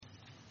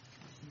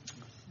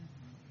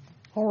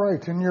All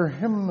right, in your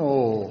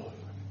hymnal,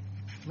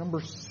 number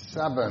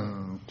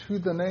 7, To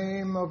the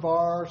Name of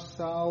Our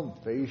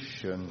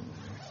Salvation.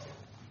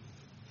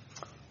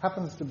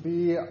 Happens to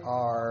be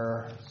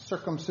our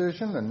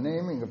circumcision and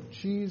naming of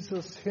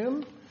Jesus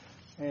hymn.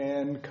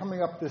 And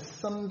coming up this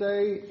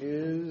Sunday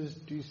is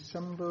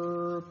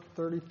December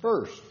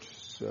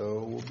 31st.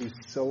 So we'll be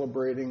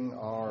celebrating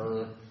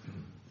our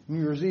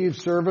New Year's Eve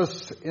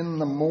service in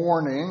the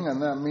morning,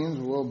 and that means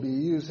we'll be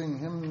using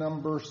hymn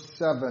number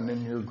 7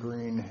 in your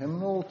green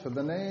hymnal, To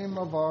the Name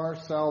of Our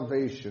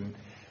Salvation.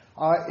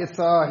 It's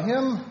a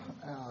hymn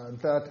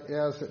that,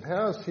 as it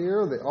has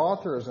here, the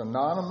author is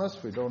anonymous.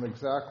 We don't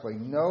exactly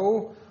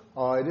know.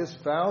 It is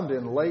found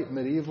in late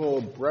medieval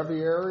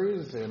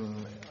breviaries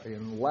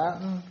in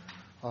Latin.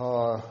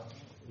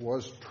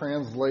 Was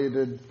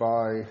translated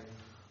by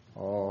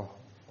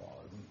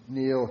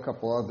Neil, a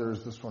couple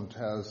others. This one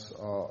has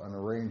an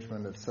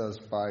arrangement, it says,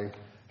 by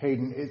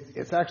Hayden.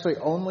 It's actually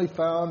only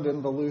found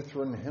in the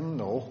Lutheran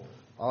hymnal.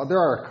 There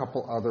are a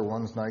couple other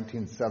ones,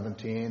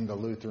 1917, the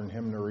Lutheran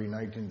Hymnary,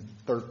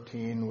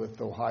 1913 with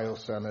the Ohio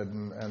Synod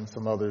and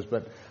some others,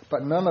 but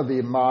none of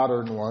the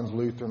modern ones,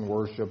 Lutheran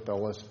Worship,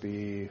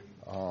 LSB,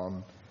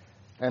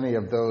 any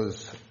of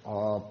those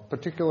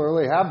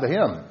particularly have the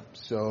hymn.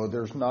 So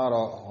there's not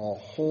a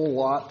whole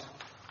lot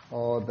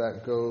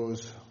that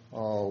goes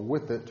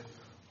with it.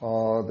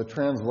 The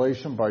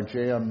translation by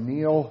J.M.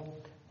 Neal,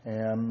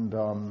 and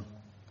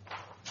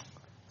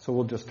so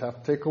we'll just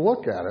have to take a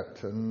look at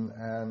it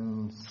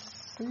and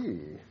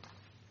see.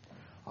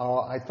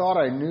 I thought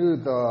I knew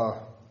the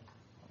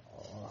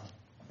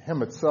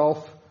hymn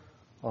itself,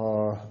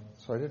 so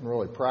I didn't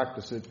really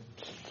practice it.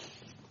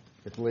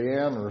 If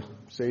Leanne or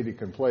Sadie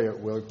can play it,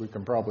 we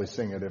can probably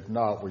sing it. If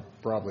not, we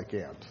probably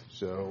can't.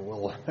 So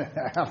we'll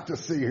have to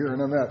see here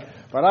in a minute.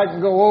 But I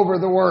can go over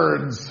the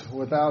words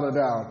without a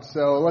doubt.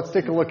 So let's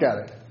take a look at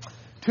it.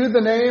 To the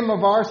name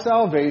of our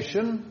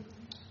salvation.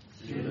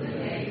 To the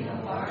name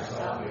of our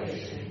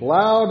salvation.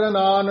 Loud in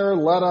honor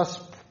let us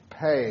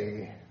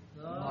pay.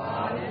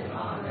 Loud in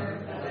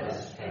honor let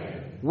us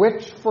pay.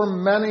 Which for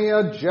many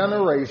a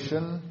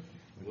generation.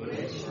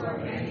 Which for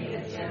many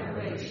a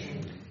generation.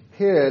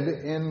 Hid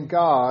in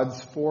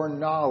God's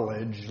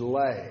foreknowledge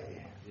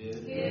lay.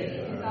 Hid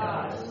in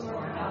God's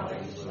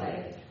foreknowledge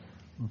lay.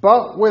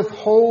 But with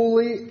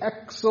holy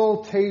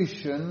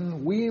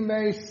exultation we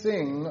may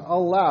sing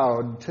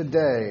aloud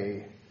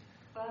today.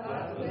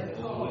 But with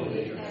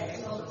holy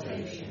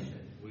exultation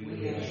we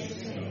may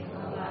sing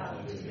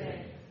aloud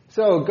today.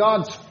 So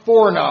God's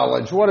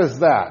foreknowledge, what is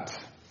that?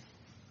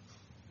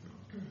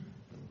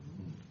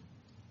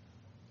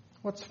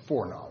 What's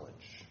foreknowledge?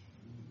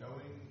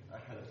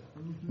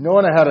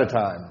 Knowing ahead of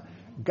time.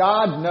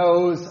 God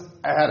knows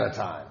ahead of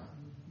time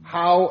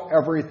how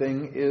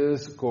everything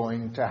is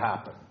going to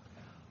happen.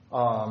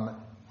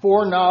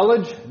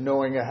 Foreknowledge,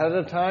 knowing ahead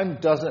of time,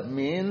 doesn't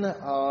mean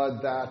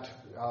that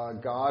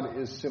God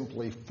is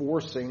simply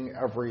forcing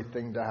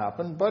everything to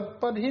happen,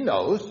 but He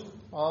knows,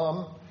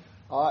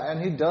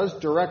 and He does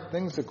direct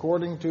things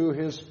according to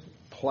His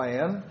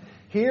plan.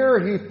 Here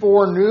He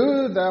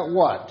foreknew that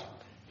what?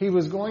 He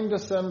was going to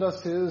send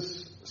us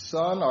His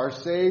Son, our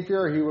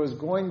Savior. He was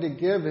going to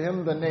give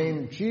Him the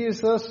name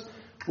Jesus,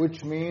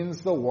 which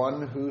means the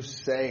one who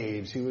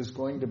saves. He was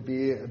going to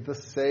be the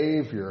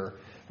Savior.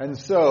 And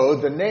so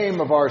the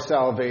name of our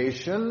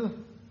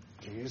salvation,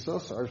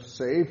 Jesus, our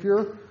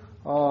Savior,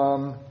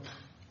 for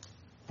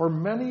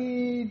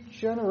many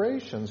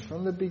generations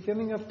from the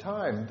beginning of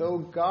time, though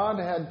God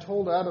had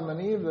told Adam and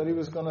Eve that He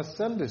was going to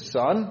send His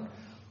Son,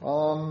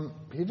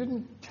 He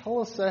didn't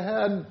tell us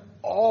ahead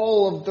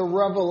all of the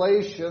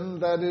revelation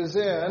that is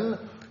in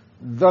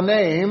the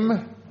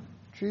name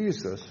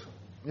Jesus.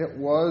 It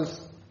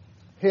was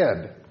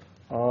hid.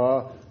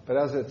 But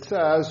as it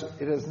says,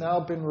 it has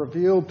now been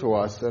revealed to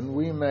us, and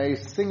we may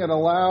sing it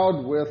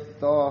aloud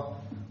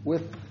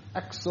with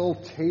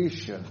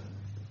exultation.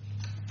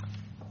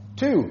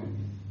 2.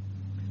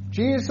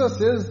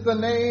 Jesus is the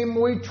name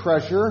we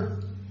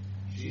treasure.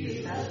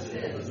 Jesus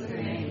is the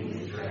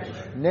name we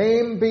treasure.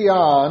 Name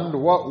beyond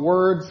what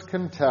words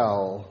can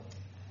tell.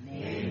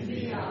 Name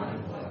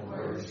beyond what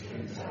words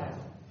can tell.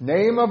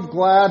 Name of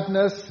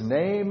gladness,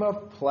 name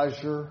of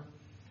pleasure.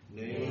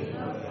 Name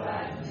of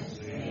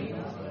gladness, name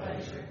of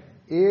pleasure.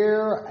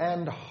 Ear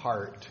and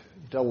heart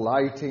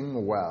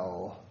delighting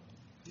well.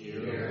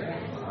 Ear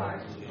and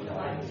heart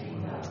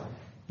delighting well.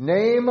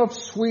 Name of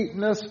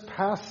sweetness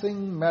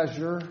passing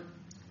measure.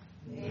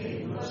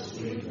 Name of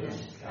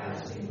sweetness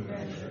passing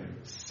measure.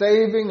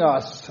 Saving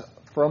us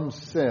from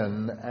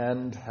sin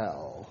and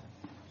hell.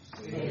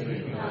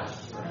 Saving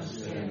us from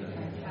sin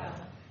and hell.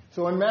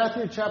 So in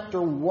Matthew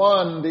chapter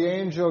 1, the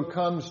angel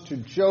comes to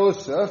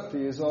Joseph.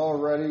 He is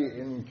already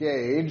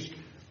engaged,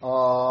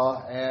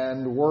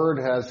 and word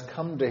has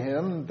come to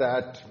him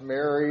that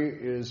Mary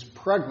is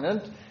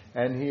pregnant,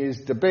 and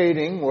he's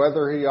debating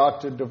whether he ought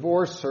to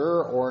divorce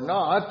her or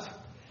not.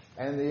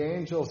 And the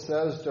angel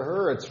says to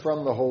her, it's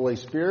from the Holy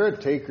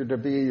Spirit, take her to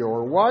be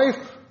your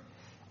wife,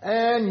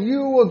 and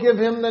you will give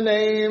him the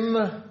name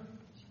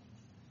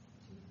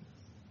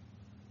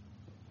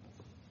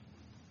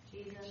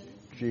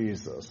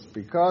Jesus,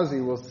 because he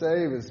will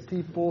save his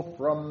people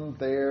from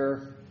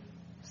their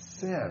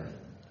sin.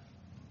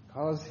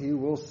 Because he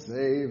will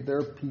save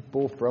their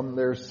people from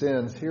their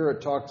sins. Here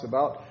it talks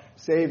about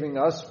saving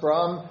us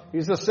from,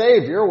 he's a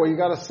savior. Well, you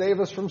got to save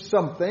us from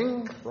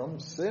something, from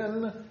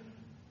sin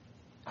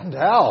and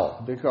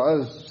hell,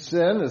 because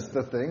sin is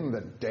the thing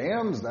that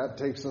damns, that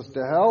takes us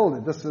to hell.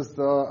 This is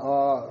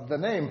the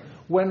name.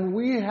 When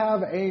we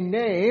have a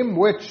name,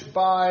 which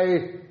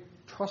by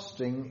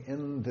trusting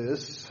in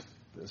this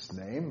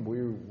name,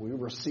 we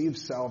receive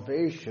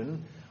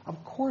salvation.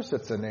 Of course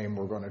it's a name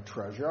we're going to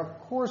treasure. Of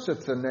course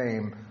it's a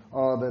name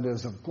that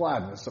is of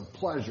gladness, of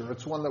pleasure.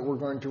 It's one that we're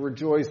going to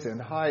rejoice in,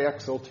 high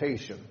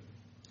exaltation.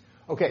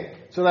 Okay,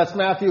 so that's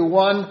Matthew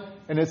 1,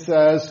 and it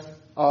says,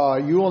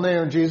 you will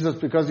name him Jesus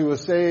because he will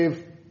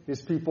save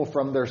his people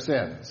from their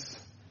sins.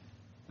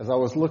 As I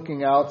was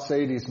looking out,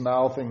 Sadie's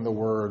mouthing the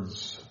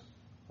words.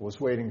 I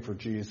was waiting for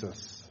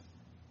Jesus,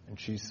 and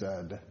she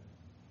said,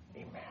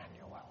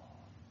 Emmanuel.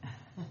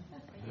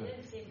 You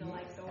didn't seem to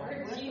like the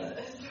word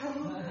Jesus.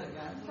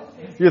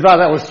 You thought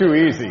that was too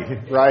easy,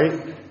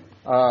 right?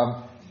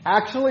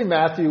 Actually,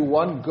 Matthew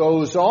 1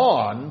 goes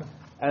on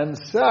and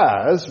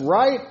says,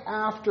 right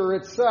after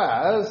it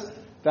says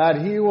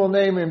that he will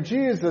name him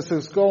Jesus,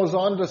 it goes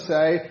on to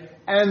say,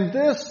 and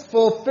this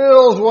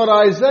fulfills what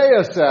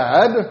Isaiah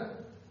said,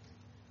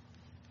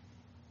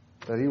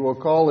 that he will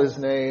call his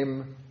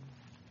name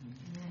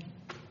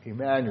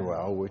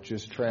Emmanuel, which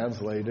is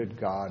translated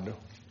God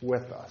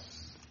with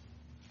us.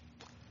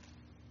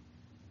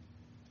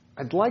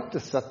 I'd like to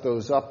set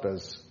those up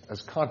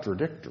as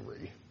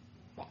contradictory.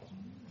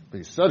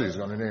 He said he's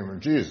going to name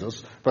him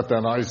Jesus, but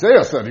then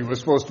Isaiah said he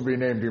was supposed to be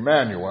named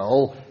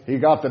Emmanuel. He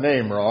got the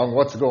name wrong.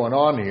 What's going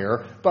on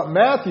here? But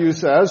Matthew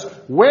says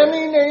when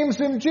he names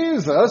him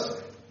Jesus,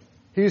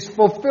 he's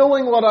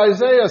fulfilling what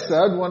Isaiah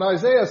said when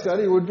Isaiah said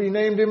he would be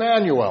named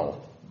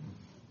Emmanuel.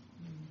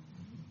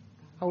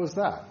 How is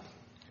that?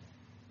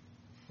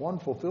 One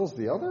fulfills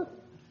the other?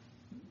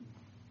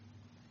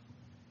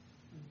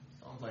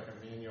 Sounds like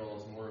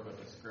Emmanuel is more of a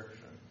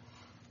description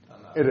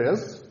than that. It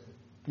is.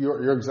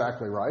 You're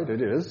exactly right.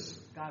 It is.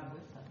 God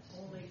with us.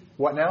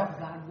 What now?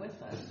 God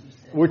with us, you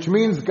said. Which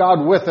means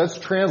God with us,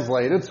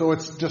 translated, so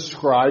it's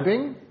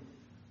describing.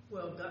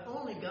 Well,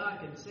 only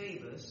God can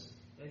save us,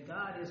 and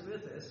God is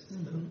with us.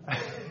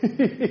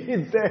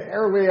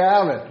 There we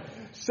have it.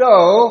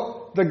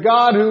 So, the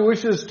God who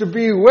wishes to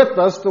be with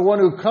us, the one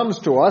who comes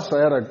to us, I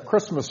had a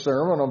Christmas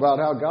sermon about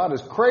how God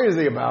is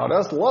crazy about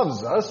us,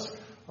 loves us,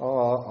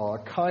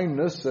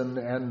 kindness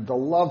and the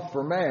love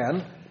for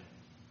man.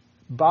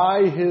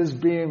 By his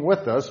being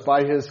with us,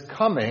 by his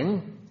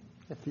coming,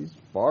 if he's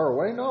far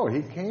away, no,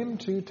 he came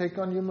to take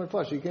on human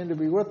flesh. He came to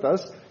be with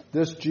us.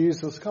 This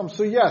Jesus comes.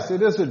 So yes,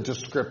 it is a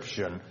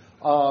description.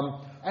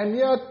 And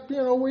yet,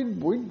 we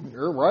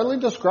rightly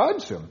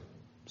describes him.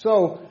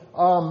 So,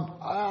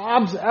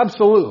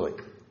 absolutely.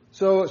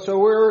 So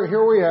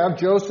here we have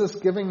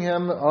Joseph giving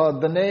him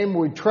the name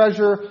we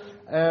treasure,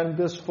 and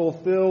this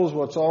fulfills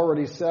what's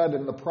already said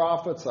in the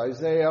prophets,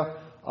 Isaiah.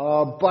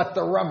 But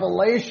the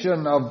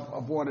revelation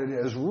of what it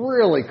is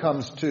really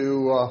comes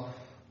to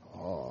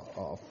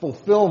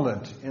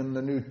fulfillment in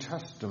the New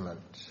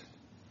Testament.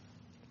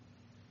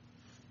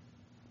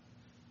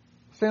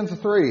 Stanza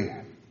 3.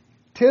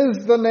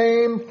 'Tis the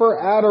name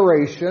for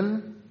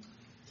adoration.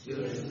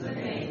 'Tis the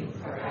name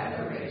for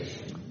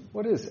adoration.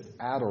 What is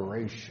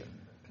adoration?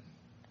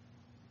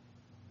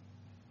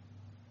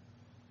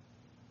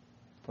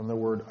 From the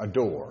word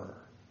adore.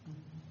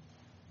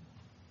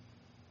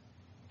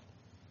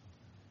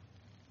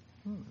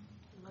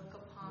 Look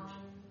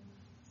upon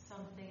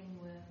something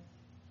with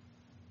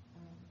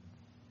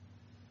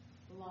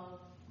love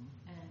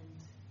and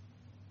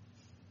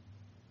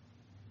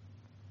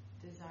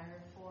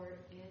desire for it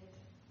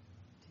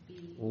to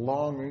be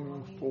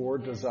Longing for,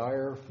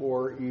 desire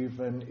for,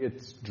 even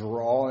it's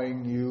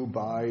drawing you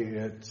by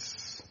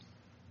its,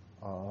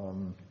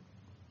 and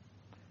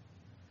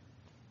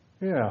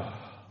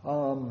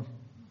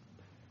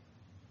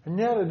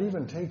yet it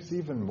even takes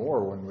even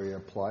more when we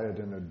apply it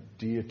in a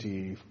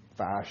deity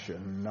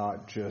fashion,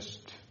 not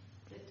just.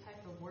 the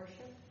type of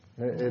worship.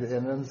 It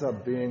ends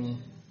up being,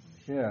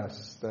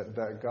 yes,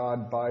 that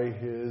God by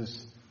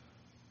his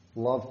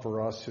love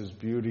for us, his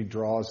beauty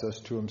draws us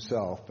to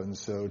himself, and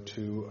so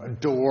to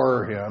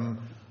adore him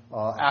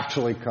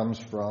actually comes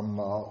from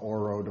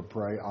oro, to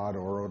pray, ad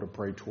oro, to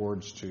pray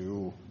towards,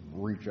 to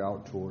reach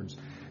out towards.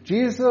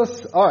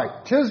 Jesus, all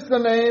right, 'tis the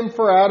name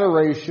for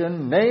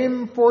adoration,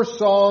 name for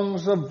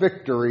songs of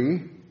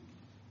victory.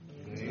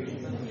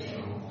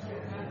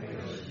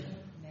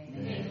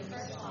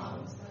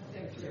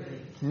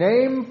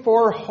 Name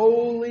for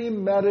holy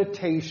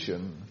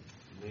meditation.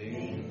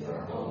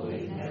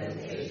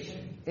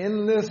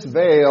 In this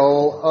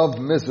vale of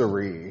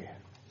misery.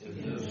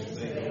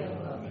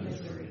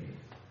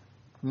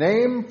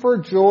 Name for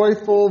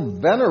joyful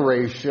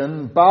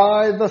veneration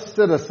by the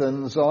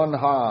citizens on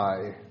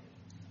high.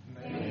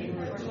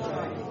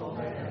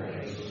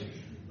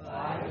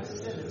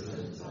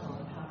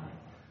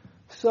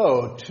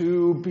 So,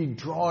 to be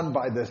drawn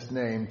by this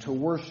name, to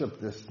worship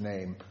this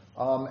name,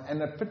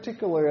 and in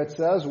particular it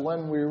says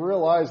when we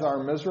realize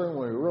our misery,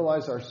 when we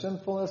realize our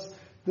sinfulness,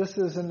 this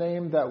is a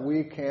name that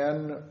we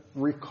can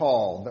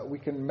recall, that we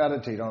can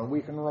meditate on.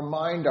 We can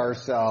remind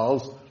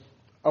ourselves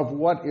of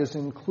what is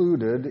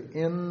included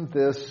in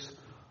this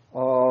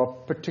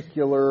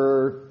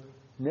particular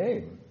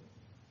name.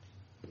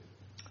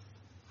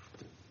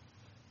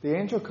 The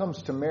angel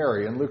comes to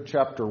Mary in Luke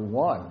chapter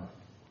 1,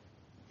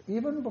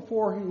 even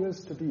before he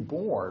is to be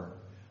born,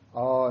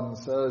 and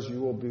says,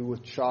 "You will be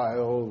with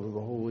child of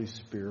the Holy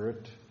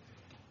Spirit,"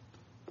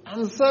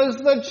 and says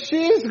that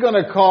she's going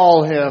to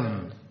call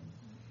him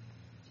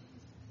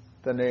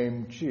the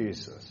name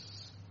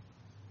Jesus.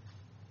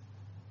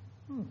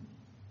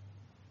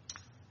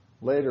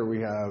 Later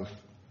we have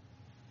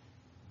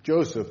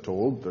Joseph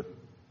told that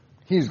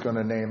he's going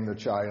to name the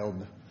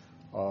child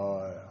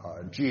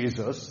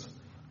Jesus.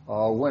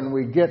 When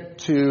we get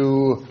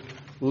to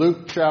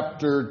Luke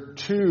chapter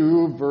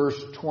 2,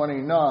 verse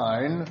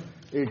 29,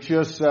 it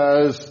just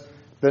says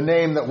the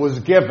name that was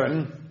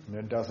given, and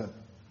it doesn't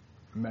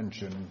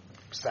mention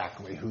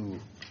exactly who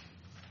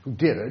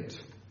did it.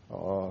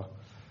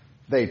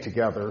 They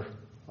together,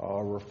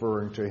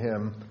 referring to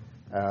him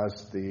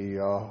as the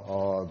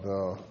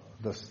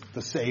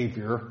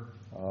Savior,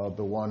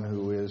 the one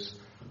who is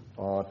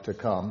to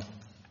come.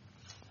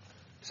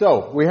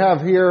 So, we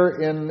have here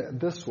in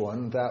this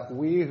one that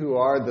we who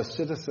are the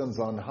citizens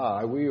on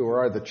high, we who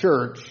are the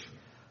church,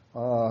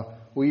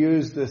 we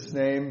use this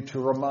name to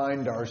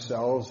remind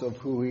ourselves of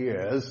who he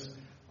is.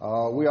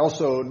 We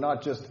also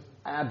not just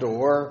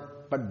adore,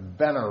 but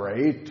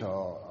venerate,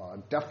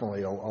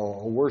 definitely a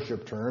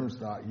worship term,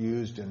 not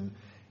used in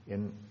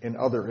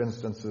other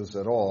instances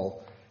at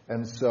all.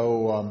 And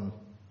so,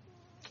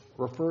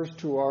 refers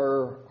to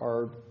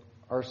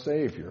our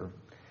Savior.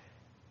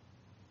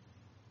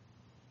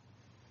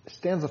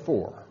 Stanza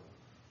 4.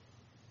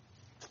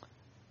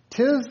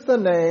 "'Tis the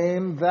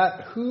name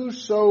that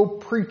whoso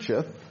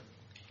preacheth,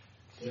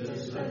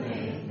 'Tis the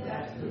name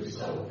that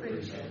whoso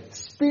preacheth,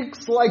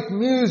 speaks like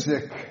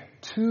music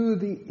to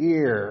the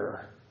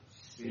ear.'"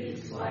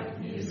 speaks like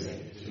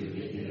music to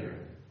the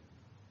ear.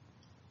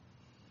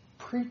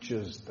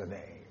 Preaches the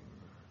name.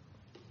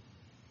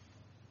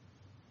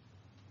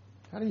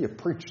 How do you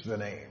preach the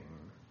name?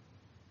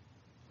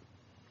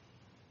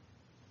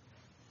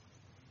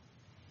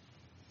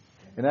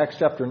 In Acts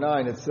chapter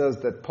 9, it says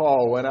that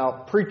Paul went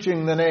out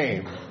preaching the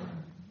name.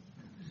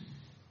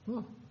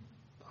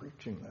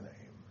 Preaching the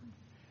name.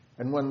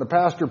 And when the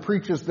pastor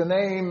preaches the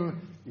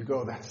name, you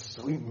go, "That's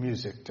sweet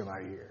music to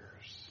my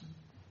ears."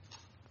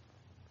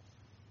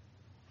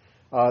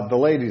 The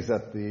ladies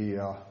at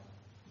the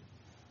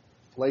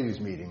ladies'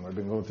 meeting, we've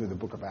been going through the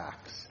book of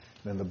Acts.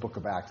 And in the book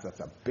of Acts,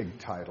 that's a big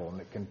title, and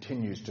it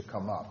continues to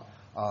come up.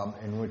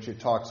 In which it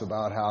talks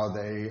about how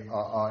they,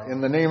 "In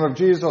the name of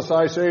Jesus,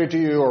 I say to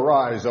you,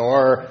 arise,"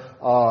 or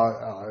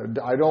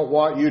 "I don't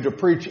want you to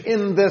preach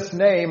in this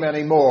name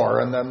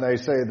anymore." And then they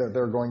say that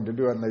they're going to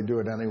do it, and they do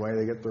it anyway.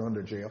 They get thrown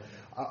to jail.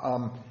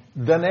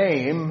 The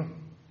name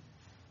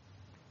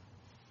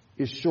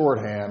is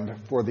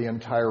shorthand for the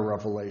entire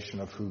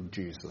revelation of who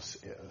Jesus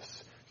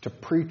is. To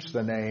preach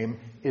the name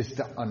is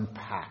to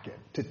unpack it,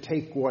 to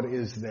take what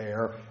is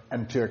there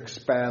and to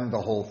expand the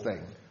whole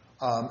thing.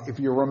 If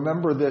you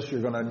remember this,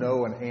 you're going to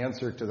know an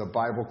answer to the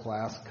Bible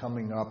class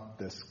coming up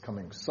this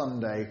coming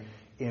Sunday,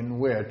 in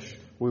which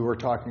we were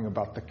talking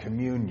about the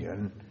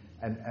communion.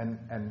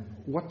 And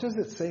what does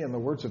it say in the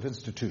words of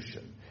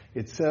institution?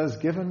 It says,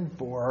 "Given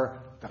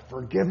for the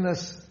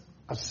forgiveness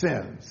of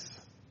sins."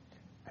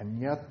 And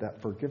yet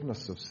that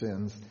forgiveness of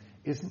sins,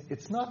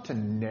 it's not to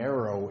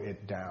narrow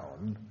it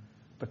down,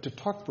 but to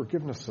talk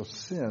forgiveness of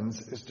sins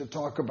is to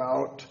talk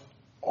about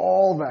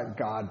all that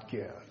God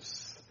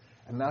gives.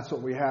 And that's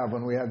what we have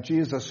when we have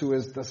Jesus, who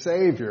is the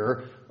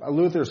Savior.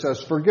 Luther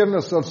says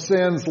forgiveness of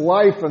sins,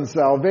 life and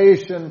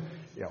salvation.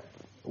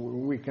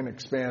 We can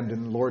expand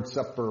in Lord's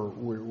Supper.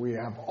 We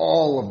have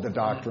all of the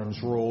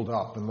doctrines rolled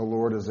up, and the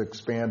Lord is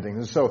expanding.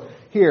 And so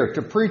here,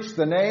 to preach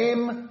the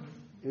name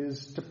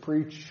is to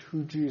preach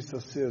who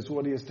Jesus is,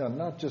 what he has done.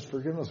 Not just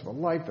forgiveness, but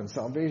life and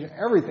salvation.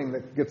 Everything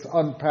that gets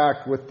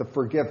unpacked with the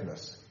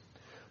forgiveness.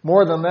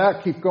 More than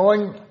that, keep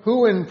going.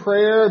 "Who in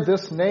prayer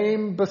this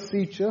name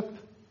beseecheth,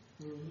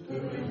 Who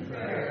in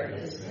prayer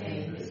this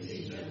name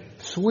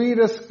beseecheth,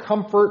 sweetest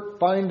comfort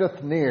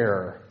findeth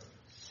near."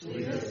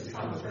 sweetest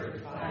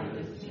comfort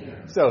findeth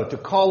near. So, to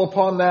call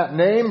upon that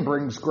name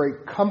brings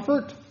great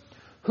comfort.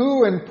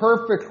 "Who in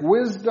perfect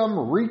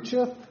wisdom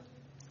reacheth,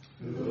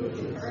 Who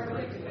in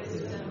perfect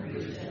wisdom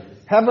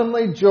reacheth,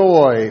 heavenly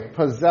joy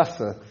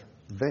possesseth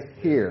the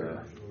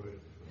here."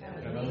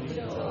 heavenly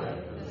joy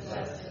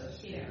possesseth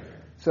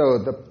here. So,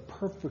 the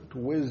perfect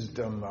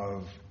wisdom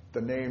of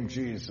the name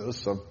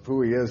Jesus, of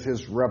who he is,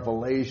 his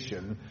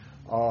revelation,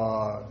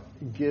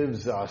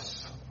 gives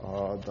us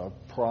the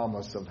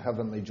promise of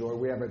heavenly joy.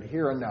 We have it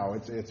here and now.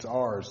 It's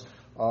ours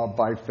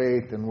by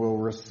faith, and we'll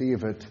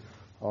receive it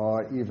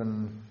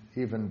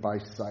even by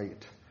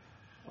sight.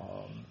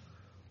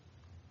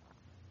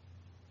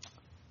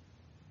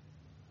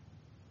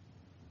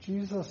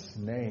 Jesus'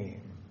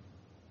 name.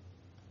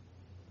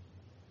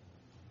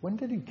 When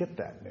did he get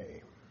that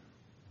name?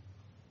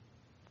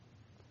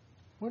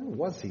 When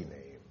was he named?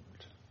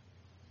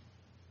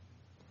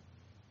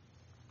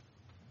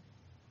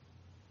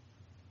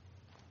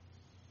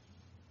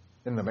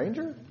 In the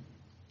manger?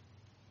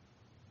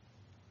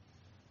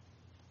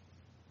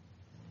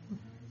 The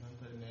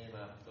name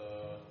at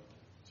the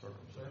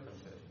circumcision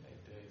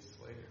 8 days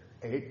later.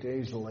 8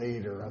 days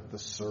later at the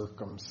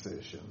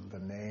circumcision, the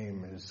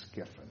name is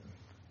given.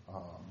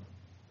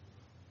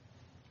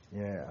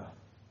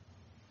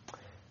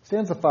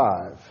 Stanza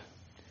 5.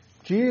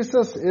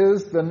 Jesus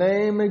is the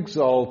name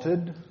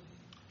exalted.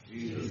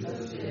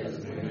 Jesus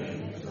is the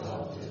name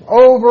exalted.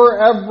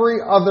 Over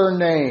every other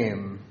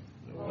name.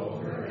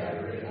 Over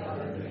every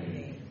other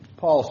name.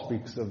 Paul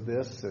speaks of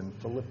this in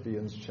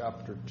Philippians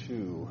chapter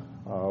 2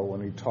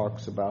 when he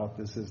talks about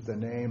this is the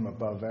name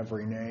above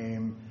every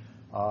name.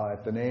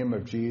 At the name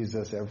of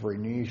Jesus, every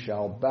knee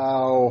shall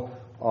bow,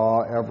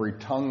 every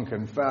tongue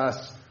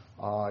confess.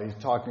 He's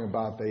talking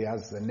about that he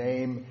has the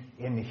name.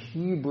 In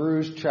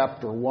Hebrews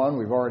chapter 1,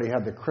 we've already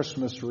had the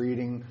Christmas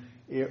reading.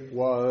 It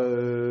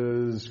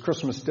was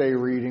Christmas Day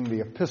reading,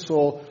 the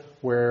epistle,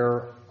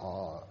 where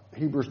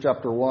Hebrews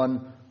chapter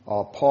 1,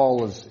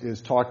 Paul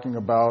is talking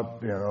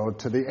about,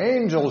 to the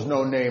angels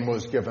no name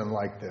was given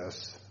like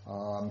this.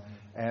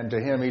 And to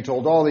him, he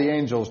told all the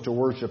angels to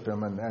worship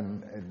him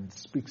and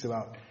speaks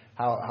about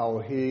how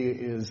he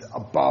is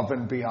above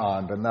and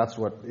beyond. And that's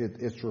what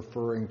it's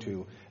referring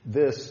to.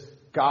 This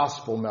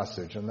gospel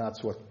message, and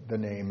that's what the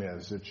name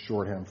is. It's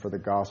shorthand for the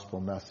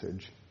gospel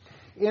message.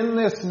 In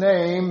this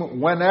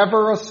name,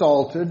 whenever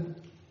assaulted,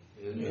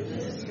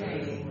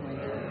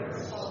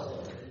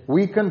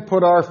 we can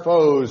put our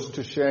foes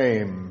to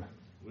shame.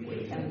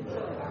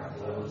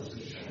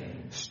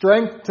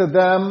 Strength to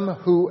them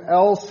who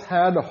else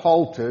had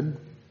halted.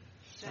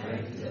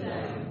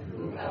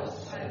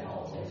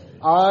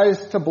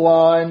 Eyes to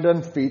blind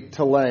and feet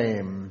to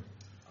lame.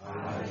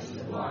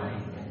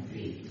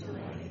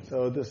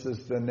 So this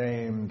is the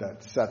name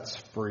that sets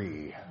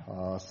free,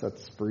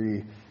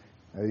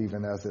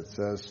 even as it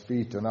says,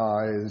 feet and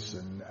eyes,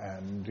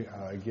 and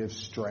gives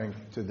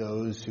strength to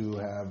those who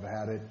have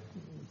had it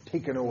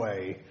taken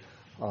away.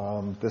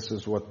 This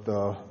is what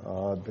the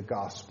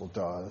gospel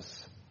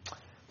does.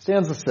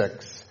 Stanza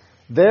 6.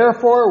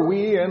 Therefore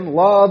we in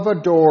love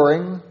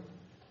adoring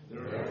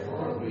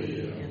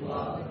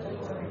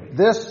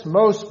this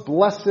most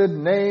blessed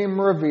name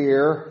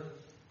revere.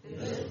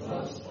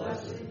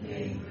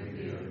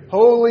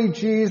 Holy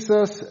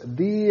Jesus,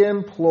 thee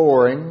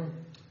imploring.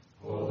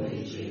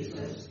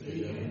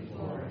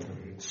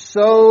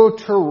 So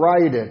to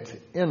write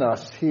it in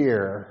us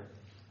here.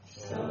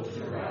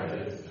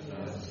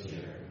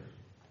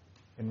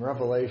 In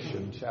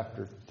Revelation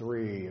chapter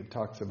 3, it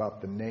talks about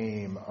the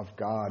name of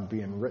God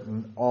being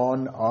written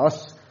on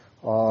us,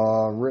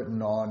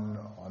 written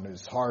on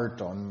his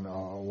heart, on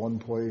one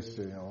place,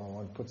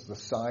 one puts the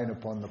sign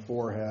upon the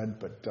forehead,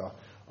 but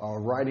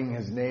writing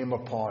his name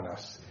upon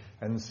us.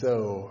 And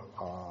so,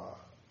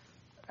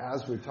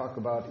 as we talk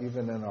about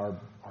even in our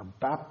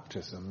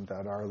baptism,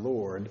 that our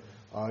Lord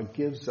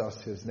gives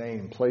us his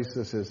name,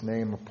 places his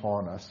name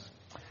upon us.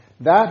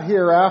 That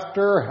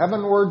hereafter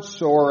heavenward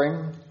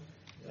soaring,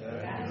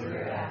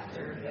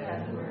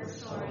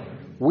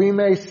 we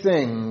may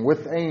sing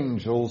with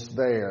angels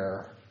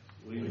there.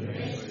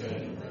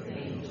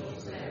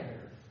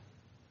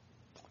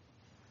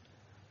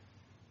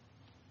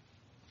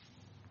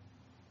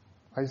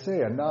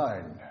 Isaiah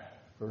 9,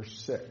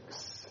 verse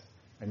 6.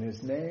 And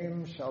his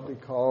name shall be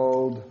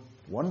called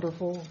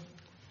Wonderful,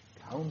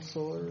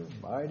 Counselor,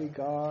 Mighty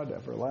God,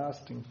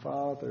 Everlasting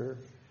Father,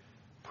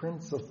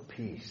 Prince of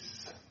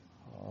Peace.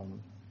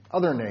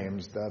 Other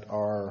names that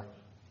are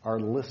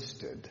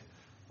listed.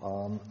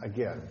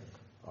 Again,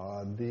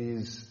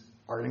 these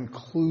are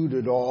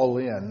included all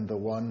in the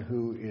one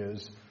who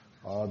is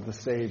the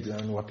Savior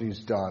and what he's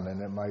done.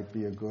 And it might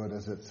be a good,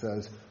 as it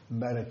says,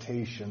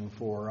 meditation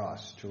for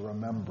us to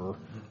remember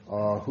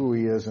who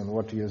he is and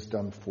what he has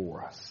done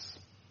for us.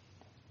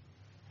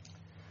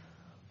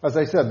 As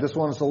I said, this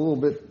one's a little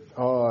bit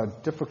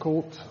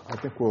difficult. I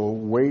think we'll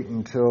wait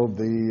until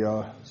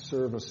the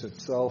service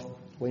itself.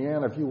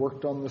 Leanne, have you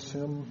worked on this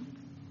hymn?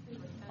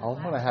 I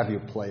want to have you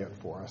play it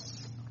for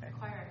us. The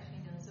choir actually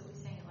knows that we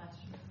sang it last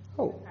year.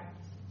 Oh.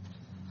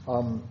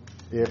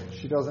 If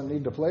she doesn't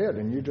need to play it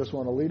and you just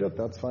want to lead it,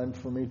 that's fine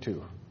for me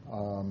too.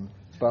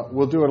 But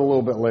we'll do it a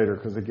little bit later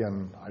because,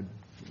 again, I'm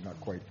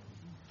not quite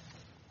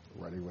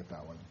ready with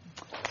that one.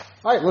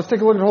 All right, let's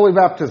take a look at Holy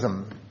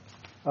Baptism.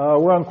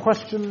 We're on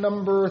question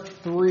number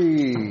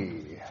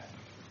 3.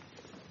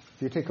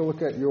 If you take a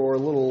look at your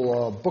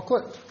little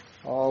booklet,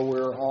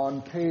 we're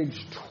on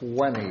page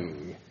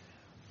 20.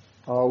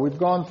 We've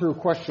gone through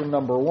question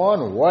number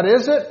 1. What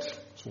is it?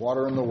 It's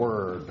water in the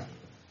Word.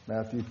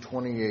 Matthew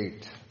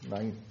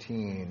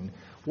 28:19.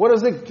 What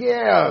does it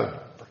give?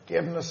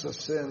 Forgiveness of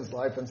sins,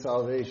 life and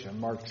salvation.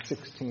 Mark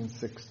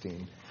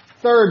 16:16.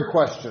 Third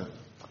question.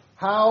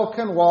 How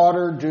can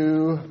water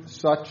do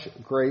such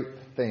great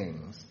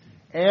things?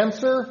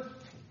 Answer,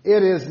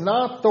 It is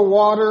not the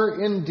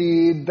water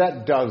indeed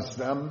that does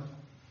them,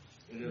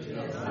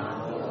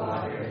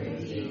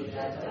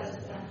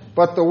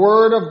 but the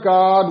word of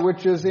God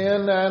which is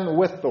in and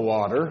with the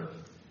water,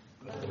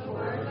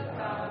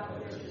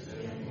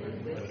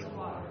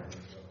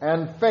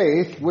 and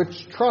faith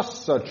which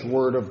trusts such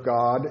word of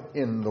God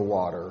in the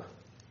water.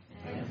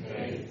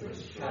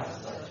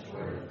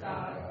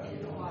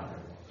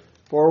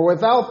 For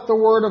without the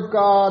word of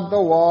God,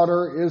 the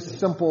water is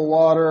simple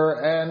water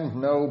and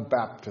no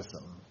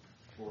baptism.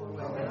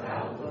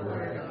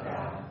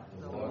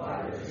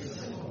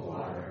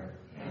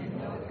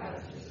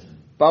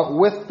 But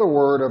with the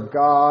word of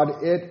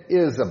God, it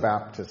is a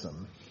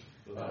baptism.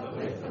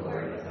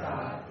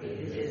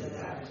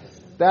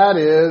 That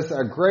is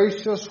a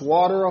gracious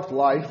water of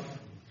life,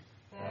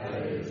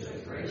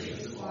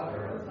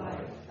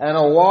 and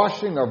a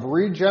washing of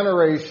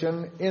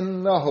regeneration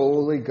in the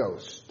Holy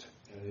Ghost.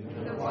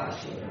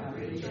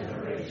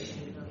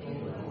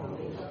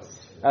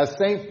 As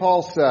St.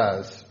 Paul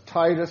says,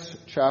 Titus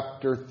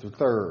chapter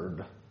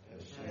 3.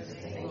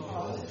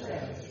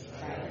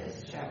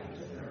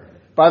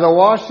 By the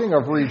washing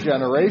of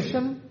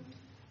regeneration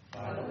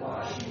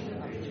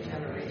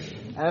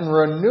and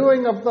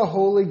renewing of the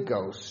Holy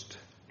Ghost,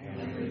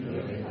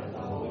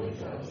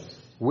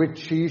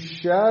 which he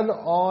shed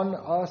on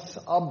us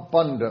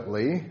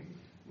abundantly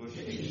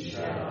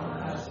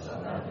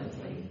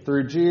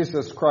through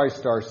Jesus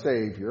Christ our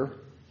Savior,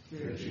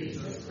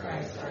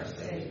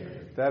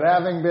 that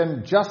having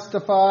been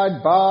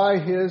justified by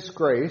his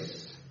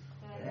grace,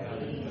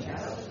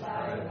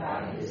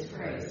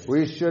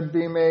 we should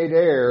be made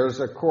heirs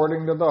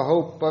according to the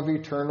hope of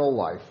eternal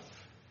life.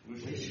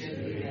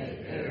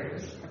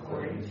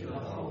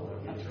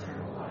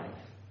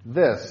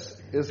 This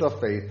is a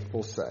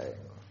faithful saying.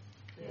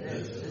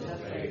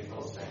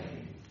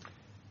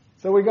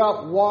 So we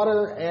got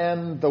water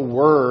and the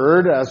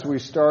word as we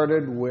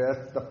started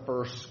with the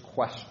first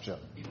question.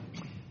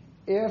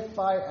 If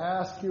I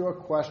ask you a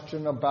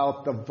question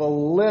about the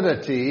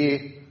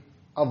validity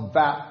of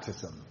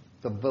baptism,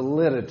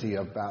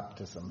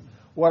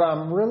 what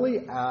I'm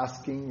really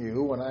asking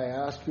you when I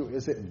ask you,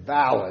 is it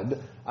valid?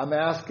 I'm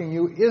asking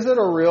you, is it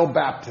a real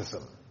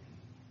baptism?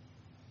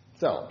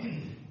 So,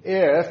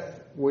 if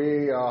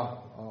we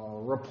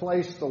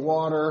replace the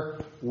water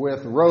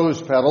with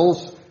rose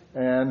petals,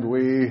 and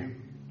we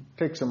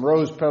take some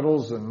rose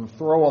petals and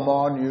throw them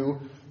on you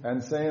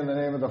and say in the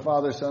name of the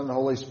Father, Son, and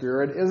Holy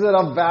Spirit, is it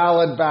a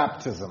valid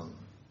baptism?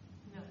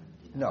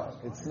 No,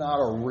 it's not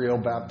a real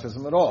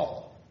baptism at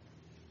all.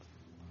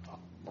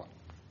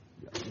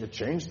 You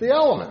change the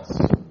elements.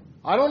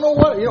 I don't know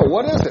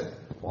what is it?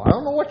 Well, I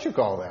don't know what you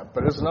call that,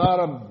 but it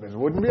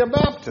wouldn't be a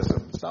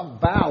baptism. It's not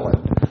valid.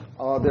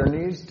 There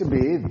needs to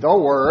be the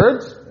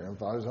words, the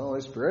Father, Son, and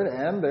Holy Spirit,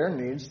 and there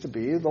needs to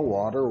be the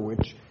water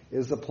which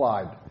is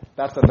applied.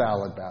 That's a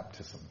valid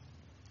baptism.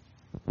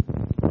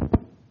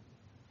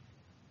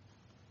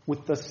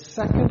 With the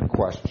second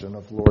question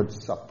of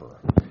Lord's Supper,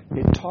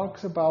 it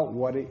talks about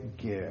what it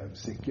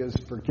gives. It gives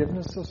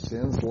forgiveness of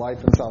sins,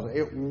 life, and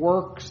salvation. It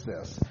works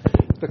this.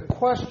 The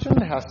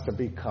question has to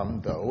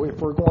become, though, if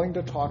we're going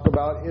to talk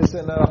about, is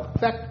it an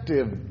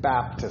effective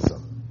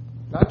baptism?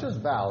 Not just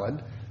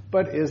valid,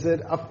 but is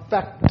it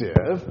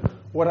effective?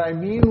 What I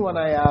mean when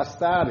I ask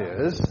that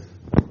is,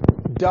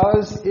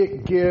 does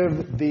it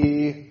give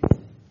the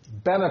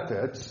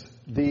benefits,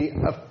 the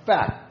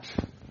effect?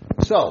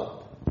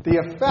 So, the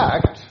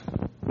effect,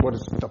 what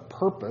is the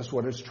purpose,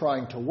 what it's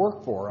trying to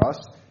work for us,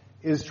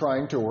 is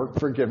trying to work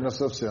forgiveness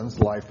of sins,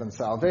 life, and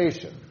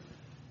salvation.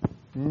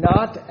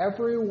 Not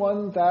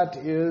everyone that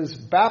is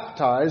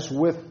baptized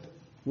with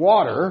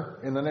water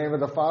in the name of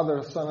the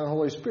Father, Son, and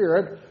Holy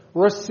Spirit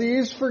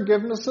receives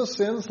forgiveness of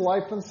sins,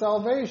 life, and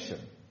salvation.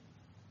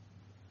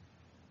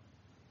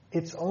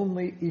 It's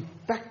only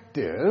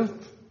effective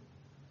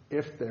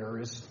if there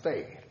is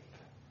faith.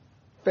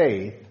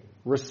 Faith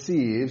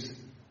receives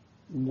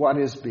what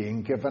is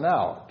being given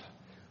out.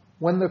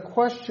 When the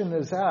question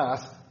is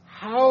asked,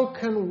 how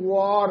can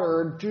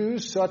water do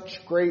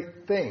such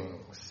great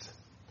things?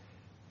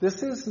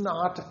 This is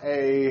not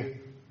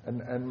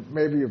and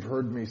maybe you've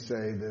heard me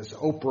say this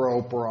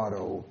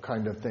operato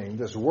kind of thing,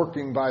 this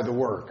working by the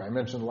work. I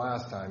mentioned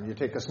last time, you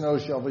take a snow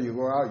shovel, you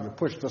go out, you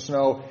push the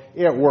snow,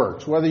 it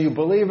works. Whether you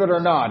believe it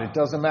or not, it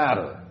doesn't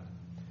matter.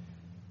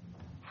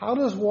 How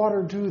does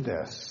water do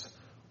this?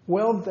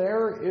 Well,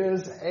 there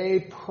is a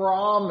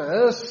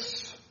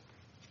promise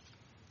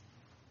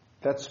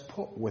that's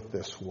put with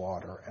this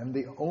water. And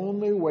the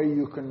only way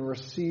you can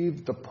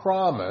receive the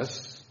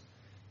promise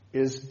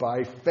is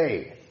by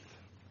faith.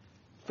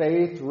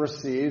 Faith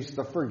receives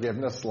the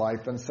forgiveness,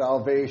 life, and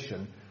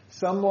salvation.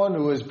 Someone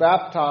who is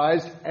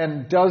baptized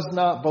and does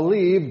not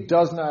believe,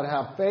 does not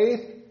have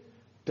faith,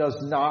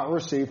 does not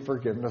receive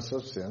forgiveness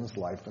of sins,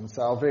 life, and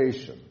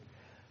salvation.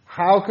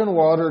 How can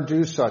water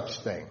do such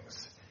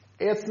things?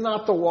 It's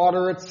not the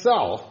water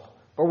itself,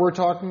 but we're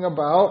talking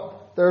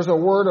about there's a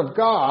word of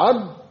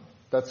God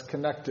that's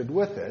connected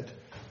with it,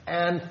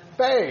 and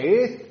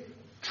faith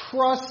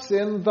trusts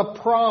in the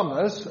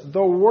promise,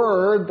 the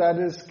word that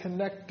is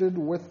connected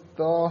with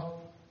the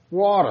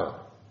water.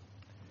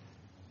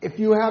 If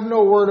you have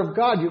no word of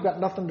God, you've got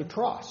nothing to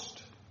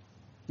trust.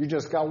 You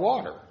just got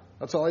water.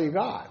 That's all you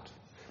got.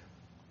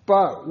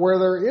 But where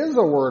there is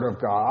a word of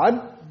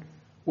God,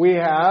 we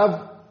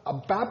have a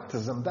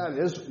baptism. That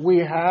is, we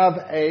have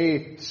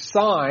a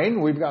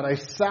sign, we've got a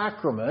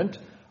sacrament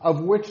of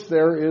which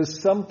there is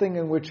something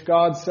in which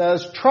God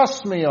says,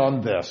 trust me on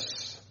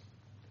this.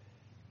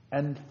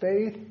 And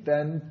faith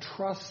then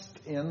trusts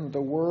in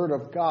the word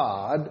of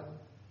God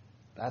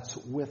that's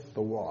with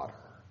the water.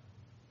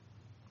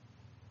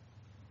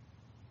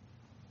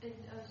 And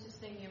I was just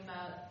thinking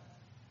about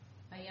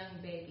a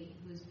young baby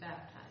who's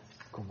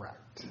baptized.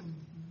 Correct.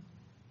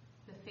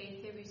 The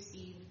faith they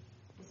receive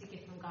is a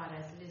gift from God,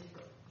 as it is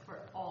for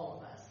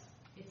all of us.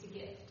 It's a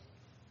gift.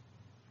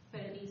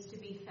 But it needs to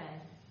be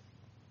fed.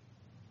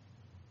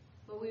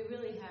 But we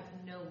really have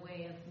no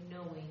way of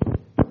knowing.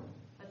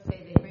 Let's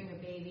say they bring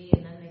a baby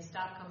and then they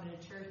stop coming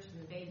to church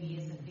and the baby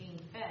isn't being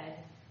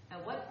fed.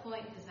 At what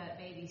point does that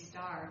baby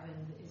starve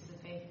and does the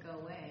faith go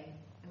away?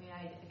 I mean,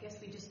 I guess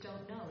we just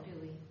don't know, do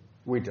we?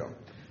 We don't.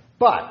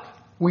 But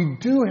we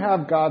do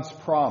have God's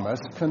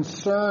promise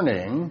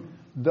concerning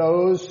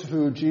those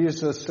who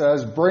Jesus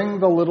says, bring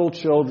the little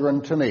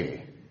children to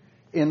me.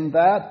 In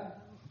that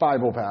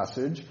Bible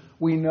passage,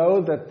 we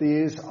know that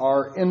these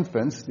are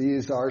infants,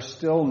 these are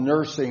still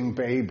nursing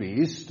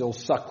babies, still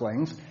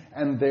sucklings,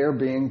 and they're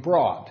being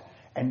brought.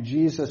 And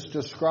Jesus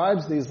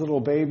describes these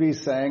little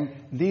babies saying,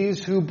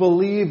 these who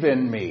believe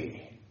in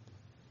me.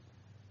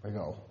 We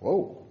go,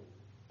 whoa,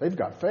 they've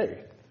got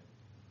faith.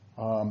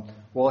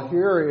 Well,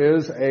 here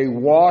is a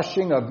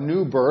washing of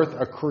new birth,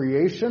 a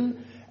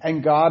creation,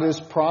 and God is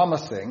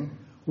promising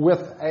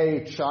with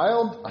a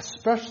child,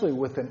 especially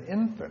with an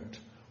infant,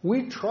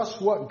 we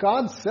trust what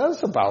God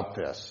says about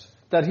this,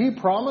 that He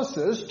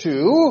promises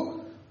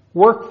to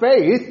work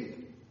faith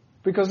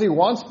because He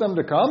wants them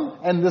to come,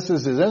 and this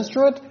is His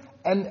instrument,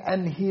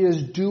 and He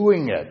is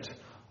doing it.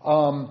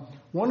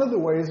 One of the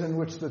ways in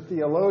which the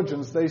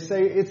theologians, they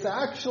say it's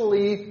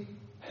actually,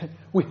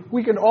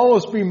 we can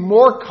almost be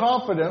more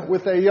confident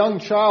with a young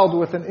child,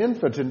 with an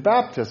infant in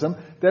baptism,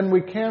 than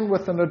we can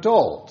with an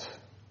adult.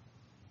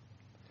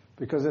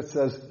 Because it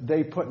says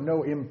they put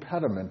no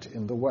impediment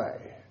in the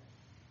way.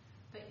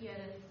 But yet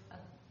if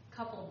a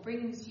couple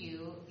brings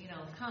you,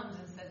 comes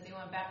and says they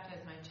want to baptize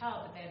my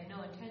child, but they have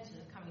no intention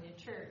of coming to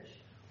church,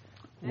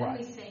 then Right.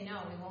 we say, no,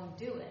 we won't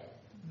do it.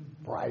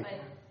 Right.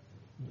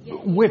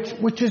 But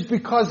Which is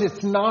because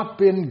it's not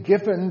been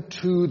given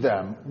to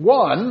them.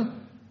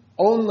 One,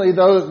 only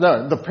those,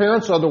 the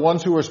parents are the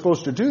ones who are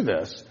supposed to do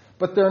this,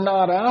 but they're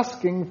not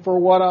asking for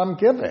what I'm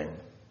giving.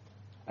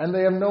 And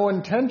they have no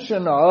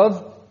intention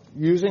of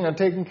using and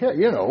taking care,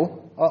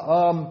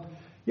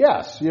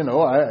 yes, we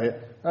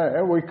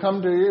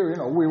come to you,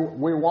 we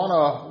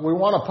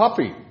want a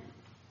puppy.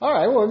 All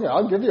right, well,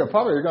 I'll give you a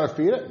puppy. You're going to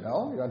feed it?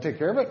 No. You're going to take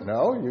care of it?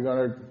 No. You're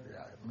going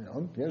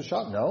to, get a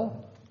shot?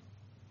 No.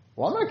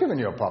 Well, I'm not giving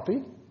you a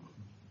puppy.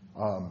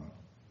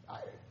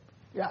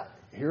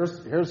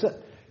 Here's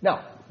it.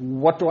 Now,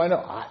 what do I know?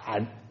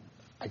 I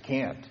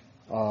can't.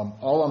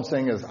 All I'm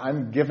saying is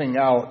I'm giving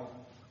out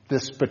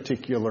this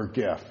particular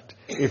gift.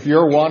 If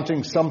you're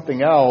wanting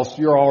something else,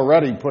 you're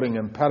already putting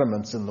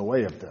impediments in the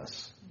way of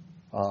this.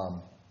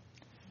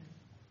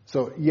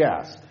 So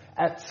yes,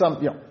 at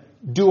some,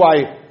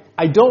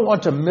 I don't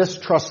want to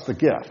mistrust the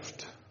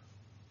gift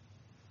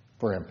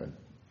for infant,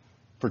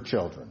 for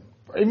children,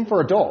 even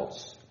for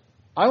adults.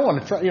 I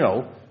want to try,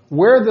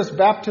 where this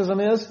baptism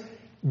is,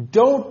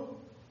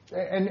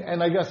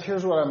 and I guess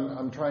here's what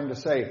I'm trying to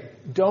say.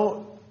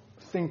 Don't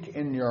think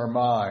in your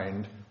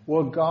mind,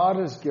 well, God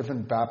has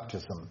given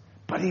baptism,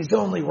 but He's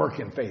only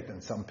working faith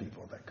in some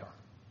people that come.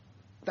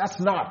 That's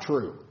not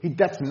true.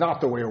 That's not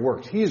the way it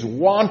works. He's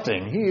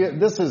wanting.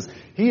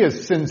 He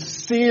is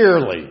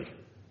sincerely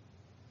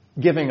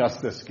giving us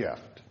this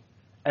gift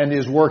and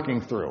is working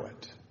through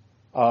it.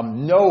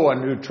 No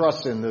one who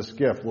trusts in this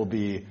gift will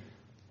be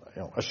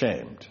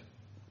ashamed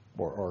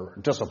or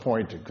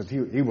disappointed because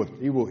he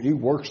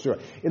works through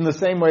it. In the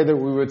same way that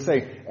we would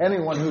say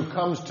anyone who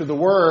comes to the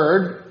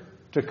Word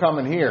to come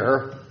and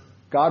hear,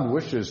 God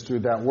wishes through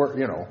that word.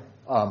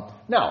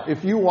 Now,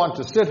 if you want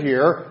to sit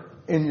here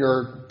in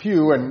your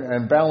pew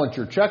and balance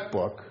your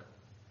checkbook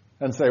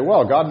and say,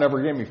 well, God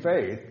never gave me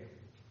faith,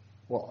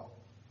 well,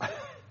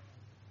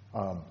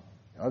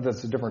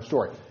 that's a different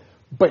story.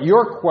 But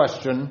your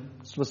question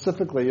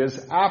specifically is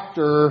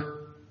after,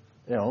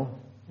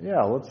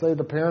 let's say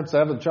the parents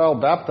have the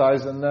child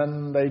baptized and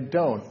then they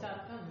don't.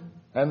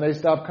 And they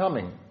stop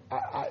coming.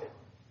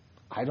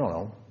 I don't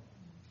know.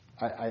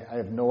 I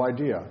have no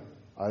idea.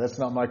 That's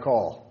not my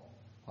call.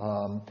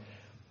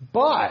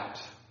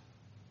 But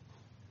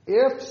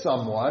if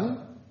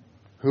someone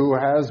who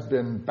has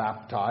been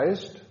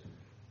baptized,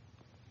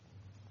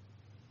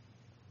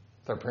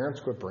 their parents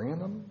quit bringing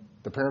them,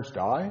 the parents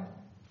die,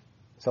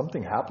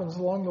 something happens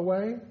along the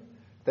way,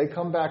 they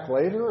come back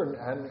later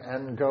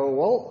and go,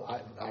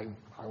 well,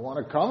 I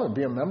want to come and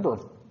be a member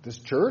of this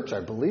church, I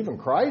believe in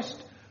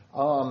Christ,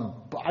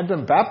 I've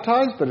been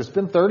baptized, but it's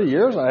been 30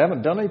 years and I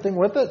haven't done anything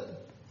with it.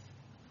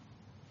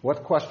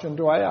 What question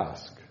do I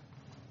ask?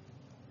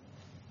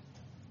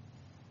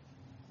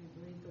 You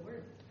believe the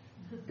word.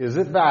 Is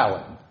it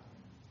valid?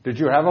 Did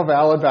you have a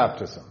valid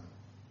baptism?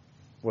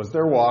 Was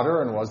there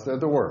water and was there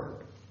the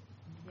word?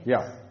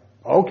 Yes. Yeah.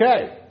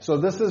 Okay, so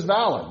this is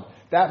valid.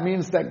 That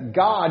means that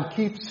God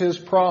keeps his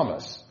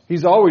promise.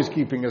 He's always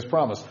keeping his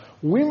promise.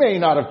 We may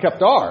not have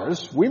kept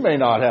ours. We may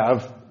not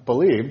have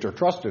believed or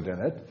trusted in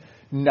it.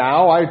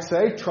 Now I'd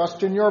say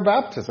trust in your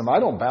baptism. I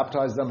don't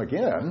baptize them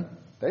again.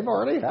 They've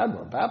already had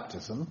a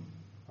baptism.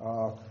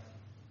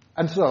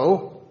 And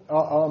so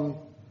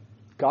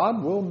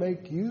God will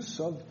make use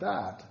of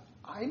that.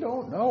 I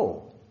don't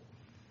know.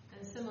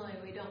 And similarly,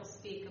 we don't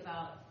speak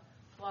about,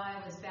 well, I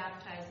was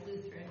baptized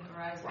Lutheran,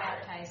 or I was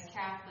baptized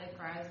Catholic,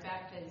 or I was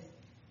baptized.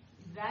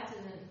 That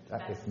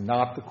is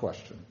not the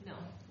question. No,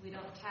 we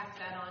don't tack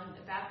that on.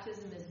 The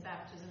baptism is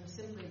baptism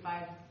simply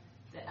by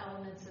the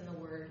elements in the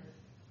word.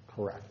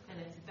 Correct. And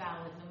it's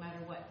valid no matter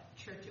what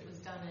church it was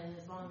done in,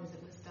 as long as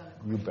it was done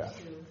You according bet.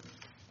 to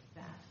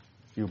that.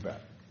 You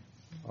bet.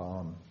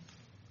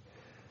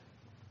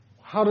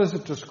 How does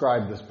it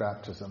describe this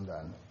baptism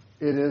then?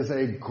 It is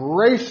a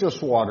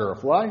gracious water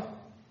of life.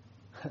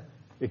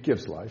 It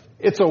gives life.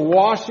 It's a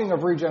washing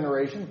of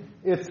regeneration.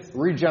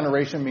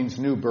 Regeneration means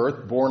new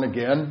birth, born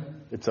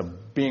again. It's a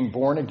being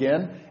born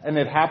again. And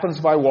it happens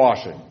by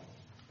washing.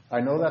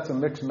 I know that's a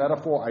mixed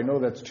metaphor. I know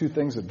that's two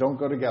things that don't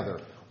go together.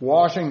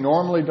 Washing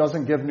normally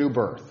doesn't give new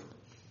birth.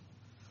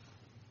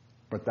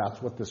 But that's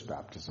what this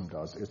baptism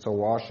does. It's a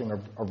washing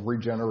of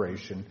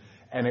regeneration,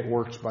 and it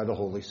works by the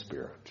Holy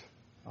Spirit.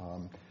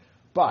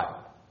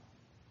 But,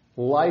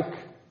 like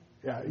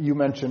you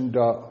mentioned,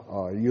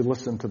 you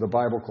listened to the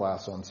Bible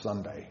class on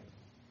Sunday.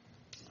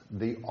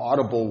 The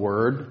audible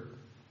word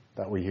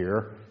that we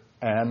hear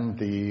and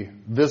the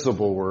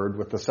visible word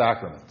with the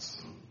sacraments.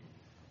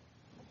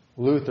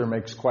 Luther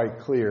makes quite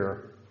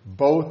clear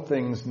both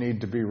things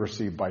need to be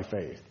received by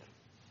faith.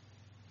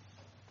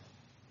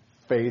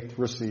 Faith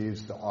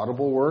receives the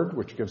audible word,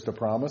 which gives the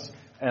promise,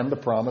 and the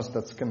promise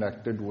that's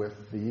connected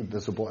with the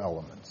visible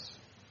elements.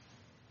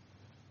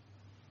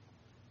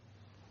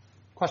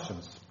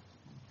 Questions?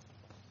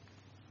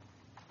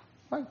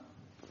 Right.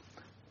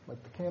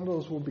 Like the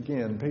candles will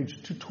begin.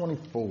 Page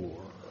 224.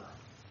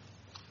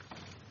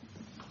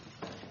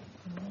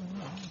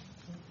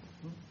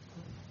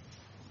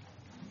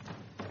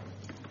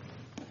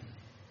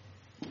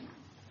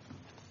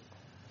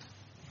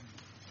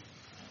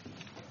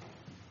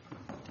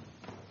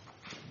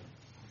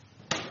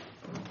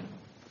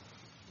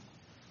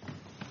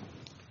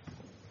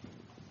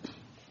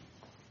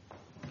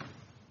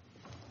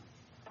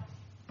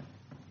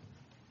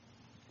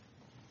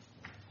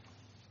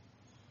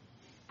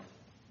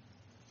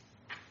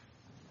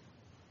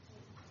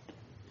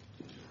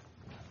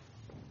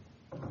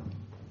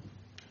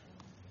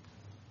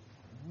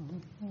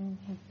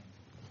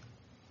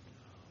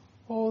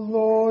 O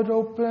Lord,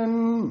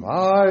 open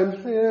my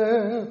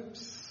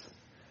lips,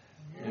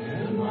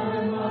 and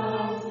my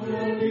mouth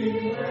will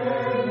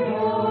declare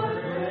your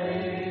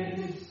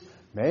praise.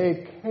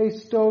 Make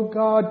haste, O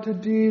God, to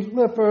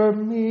deliver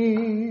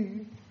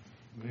me.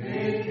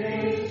 Make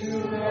haste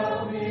to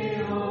help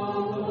me, O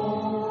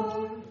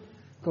Lord.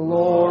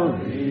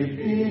 Glory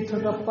be to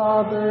the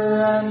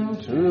Father,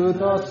 and to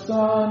the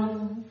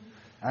Son,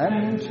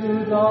 and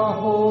to the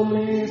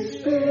Holy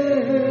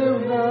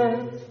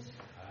Spirit,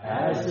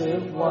 as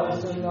it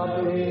was in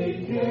the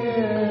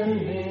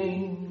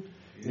beginning,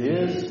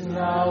 is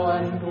now,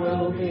 and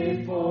will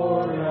be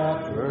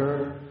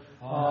forever.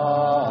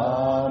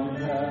 Amen.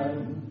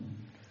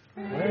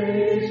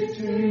 Praise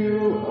to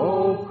you,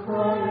 O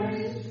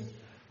Christ.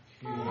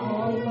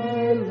 Hallelujah.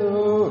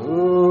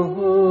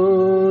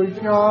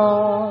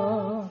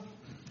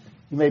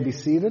 You may be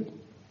seated.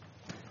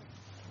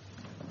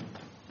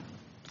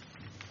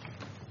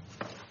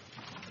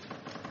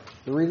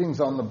 The reading's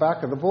on the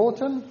back of the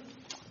bulletin.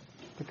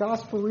 The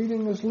gospel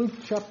reading is Luke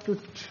chapter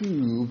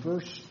 2,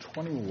 verse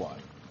 21.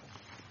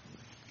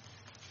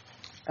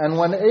 And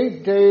when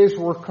 8 days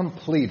were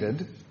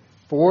completed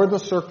for the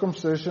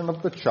circumcision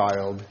of the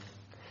child,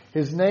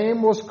 his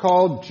name was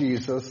called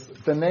Jesus,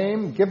 the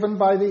name given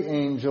by the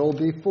angel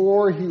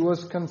before he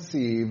was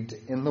conceived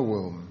in the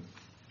womb.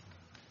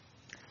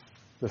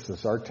 This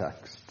is our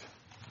text.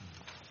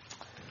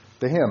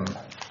 The hymn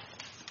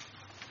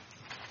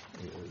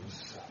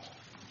is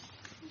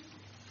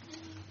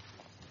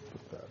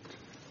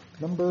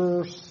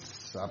number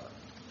 7.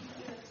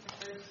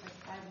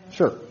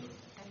 Sure.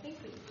 I think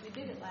we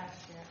did it last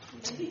year.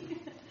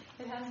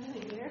 It hasn't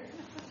been a year.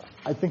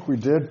 I think we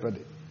did, but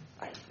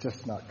it's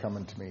just not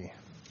coming to me.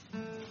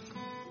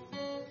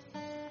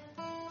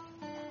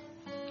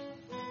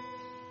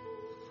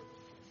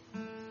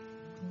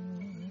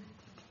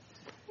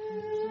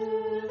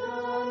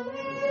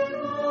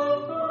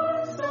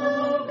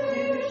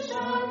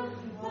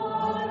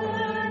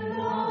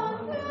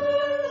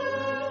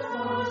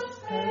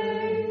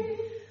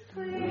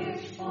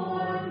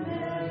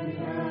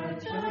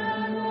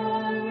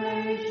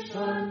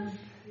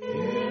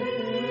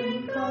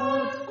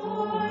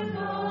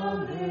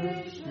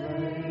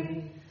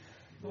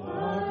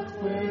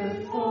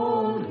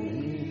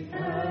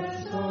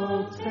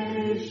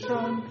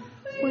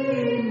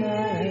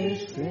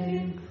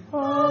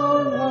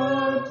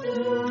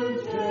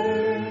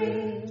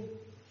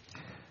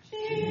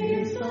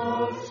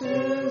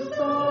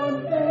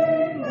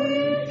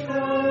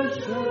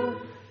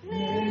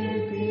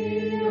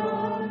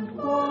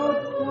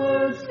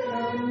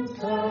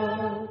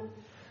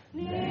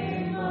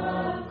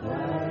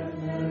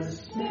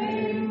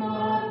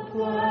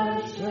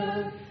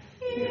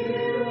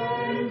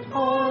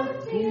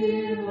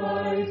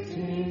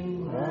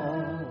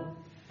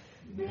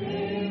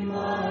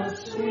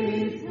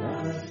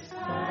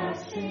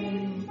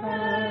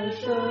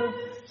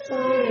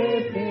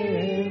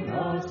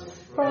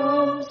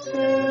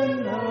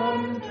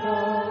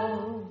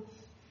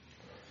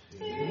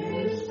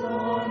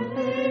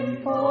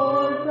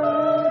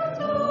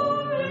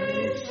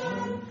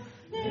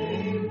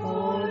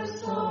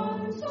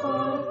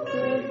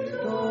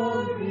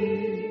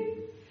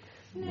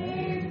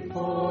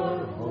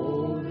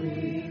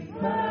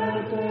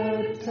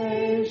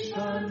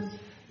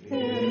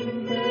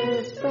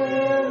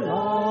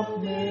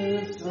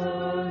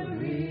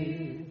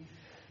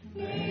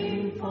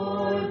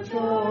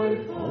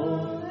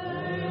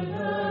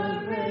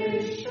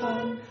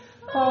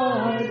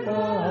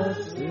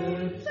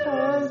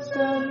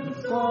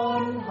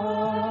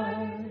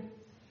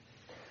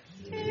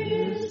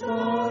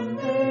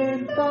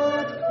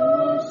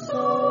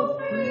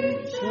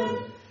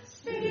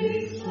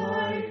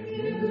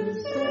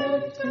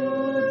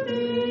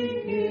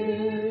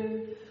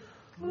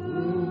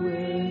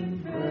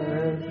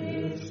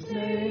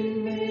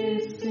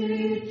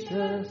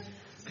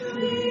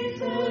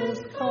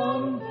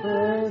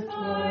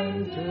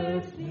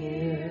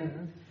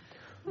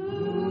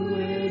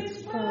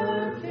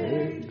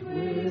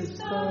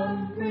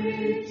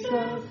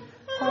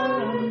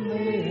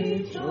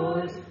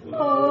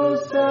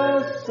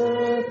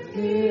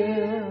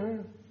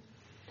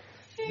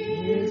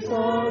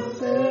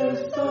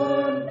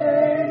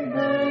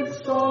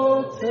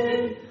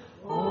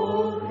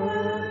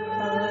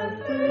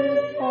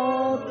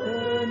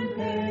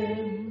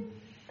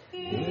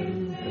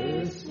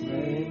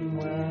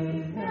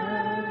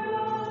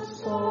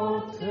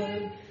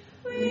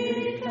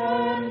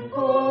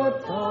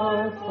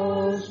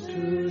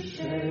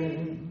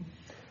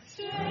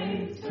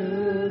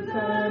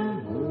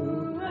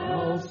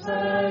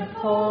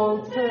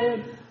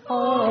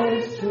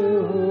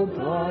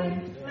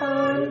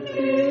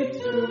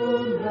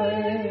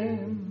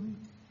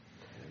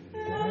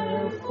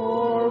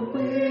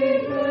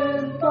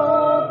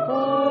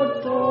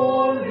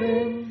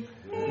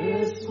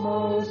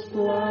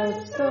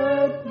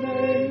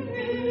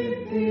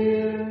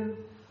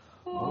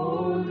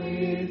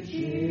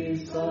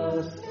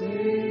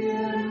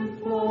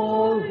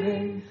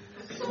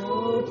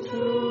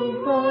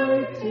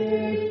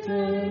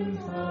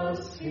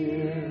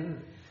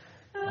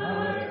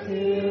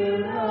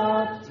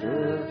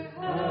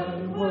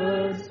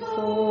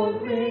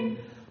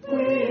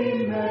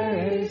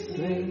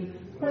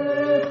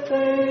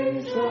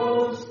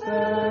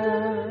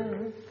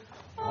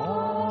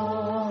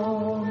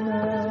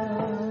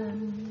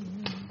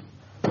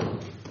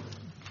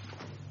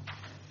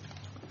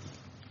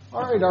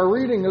 All right, our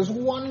reading is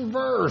one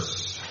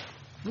verse.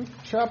 Luke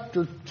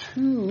chapter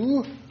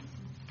 2,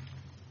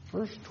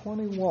 verse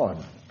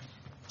 21.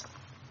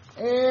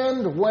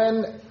 And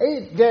when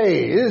 8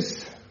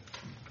 days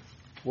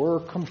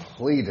were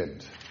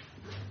completed,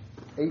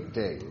 8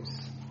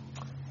 days.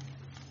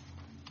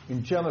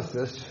 In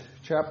Genesis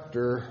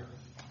chapter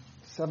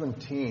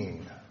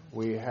 17,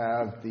 we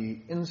have the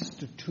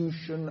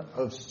institution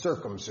of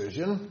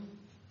circumcision.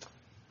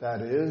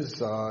 That is,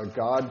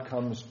 God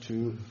comes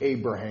to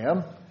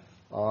Abraham.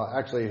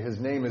 Actually, his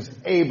name is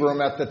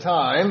Abram at the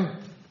time,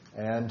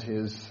 and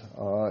is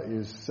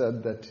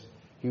said that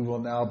he will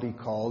now be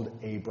called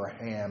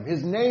Abraham.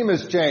 His name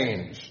is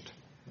changed,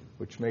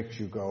 which makes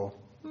you go,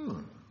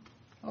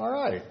 all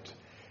right.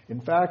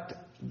 In fact,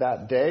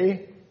 that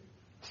day,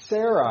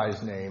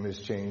 Sarai's name is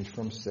changed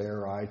from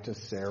Sarai to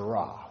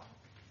Sarah.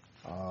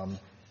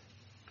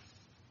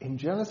 In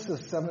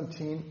Genesis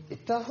 17,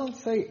 it doesn't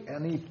say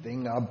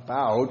anything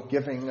about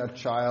giving a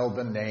child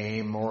a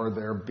name or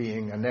there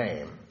being a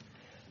name.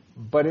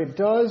 But it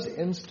does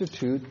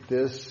institute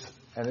this,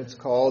 and it's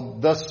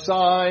called the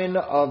sign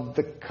of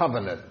the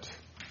covenant.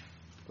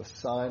 The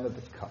sign of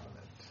the covenant.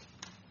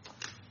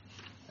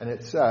 And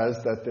it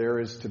says that there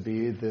is to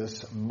be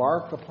this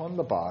mark upon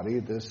the body,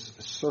 this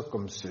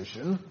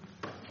circumcision,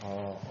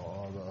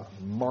 the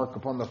mark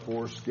upon the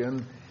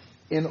foreskin,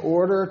 in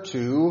order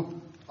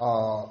to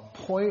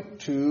point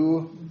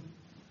to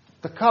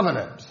the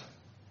covenant.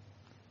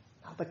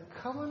 Now, the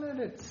covenant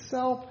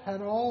itself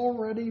had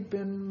already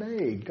been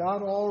made.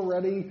 God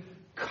already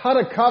cut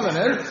a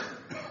covenant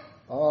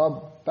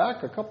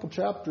back a couple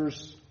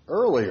chapters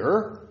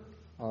earlier.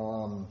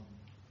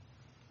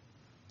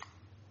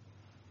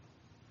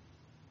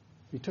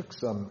 He took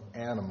some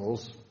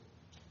animals,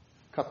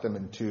 cut them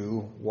in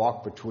two,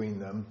 walked between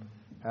them,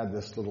 had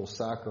this little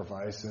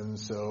sacrifice, and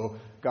so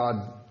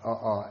God,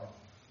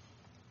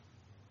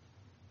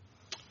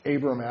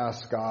 Abram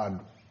asked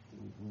God,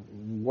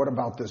 what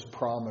about this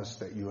promise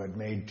that you had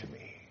made to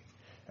me?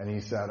 And he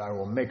said, I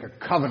will make a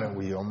covenant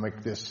with you. I'll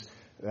make this,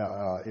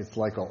 it's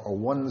like a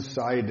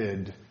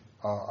one-sided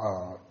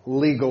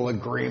legal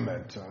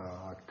agreement,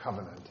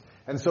 covenant.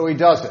 And so he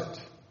does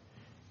it.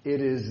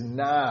 It is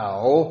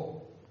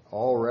now,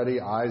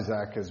 already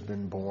Isaac has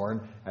been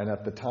born, and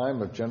at the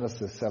time of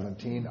Genesis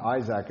 17,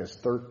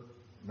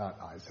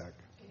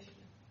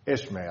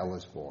 Ishmael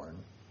is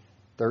born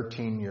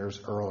 13 years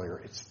earlier.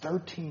 It's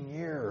 13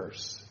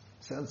 years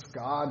since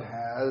God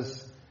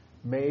has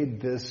made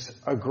this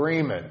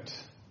agreement.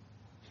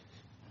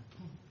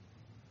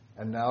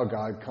 And now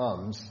God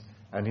comes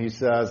and he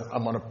says,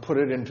 I'm going to put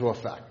it into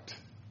effect.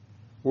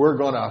 We're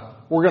going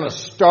to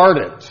start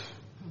it.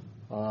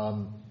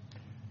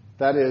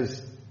 That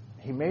is,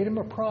 he made him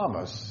a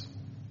promise,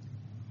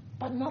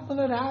 but nothing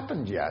had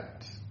happened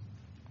yet.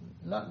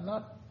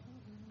 Not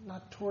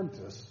towards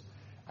this.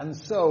 And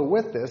so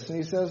with this, and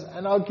he says,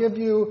 and I'll give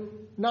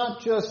you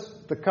not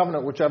just the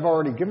covenant which I've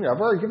already given you.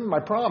 I've already given my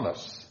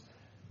promise.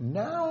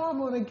 Now I'm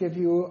going to give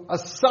you a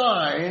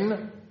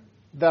sign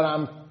that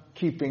I'm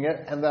keeping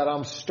it and that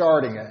I'm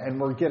starting it.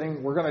 And we're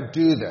going to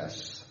do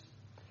this.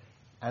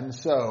 And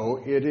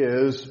so it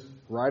is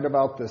right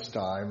about this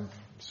time,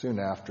 soon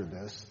after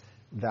this,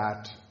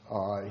 that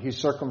he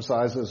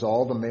circumcises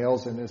all the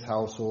males in his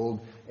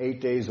household,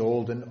 8 days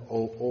old and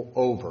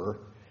over.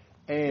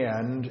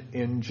 And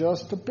in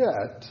just a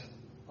bit,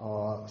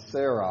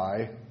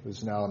 Sarai,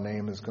 whose now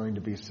name is going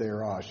to be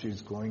Sarah,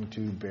 she's going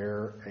to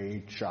bear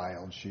a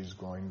child. She's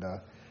going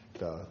to,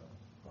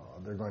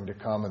 they're going to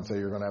come and say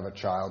you're going to have a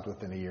child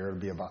within a year. It'll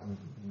be about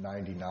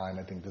 99.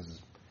 I think this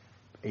is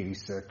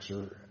 86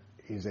 or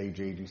he's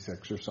age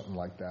 86 or something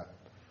like that.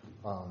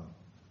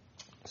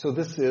 So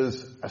this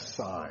is a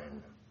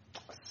sign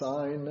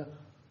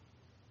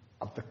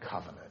of the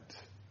covenant.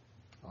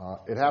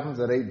 It happens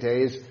at 8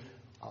 days.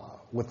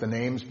 With the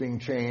names being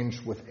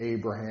changed with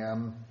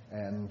Abraham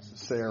and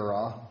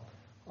Sarah.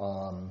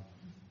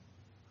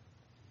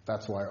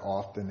 That's why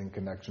often in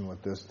connection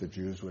with this, the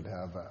Jews would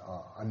have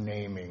a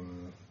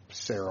naming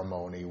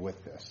ceremony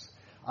with this.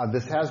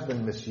 This has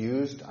been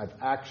misused. I've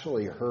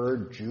actually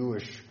heard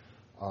Jewish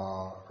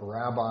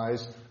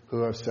rabbis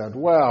who have said,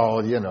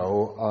 well,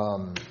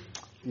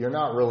 you're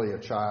not really a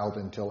child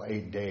until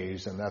 8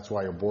 days, and that's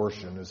why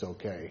abortion is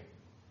okay.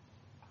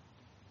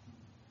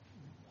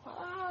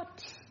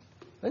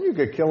 Then you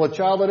could kill a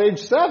child at age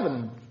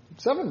 7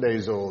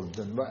 days old.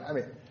 I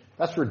mean,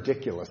 that's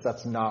ridiculous.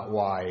 That's not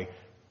why.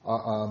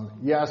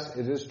 Yes,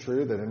 it is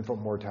true that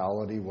infant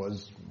mortality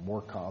was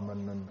more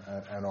common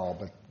and all,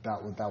 but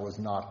that was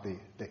not the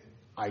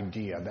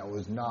idea. That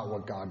was not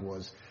what God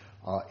was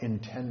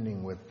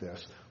intending with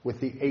this.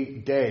 With the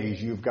 8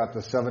 days, you've got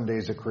the 7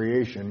 days of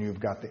creation. You've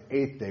got the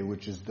 8th day,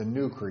 which is the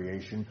new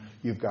creation.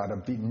 You've got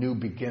a new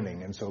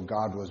beginning. And so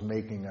God was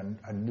making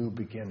a new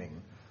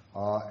beginning.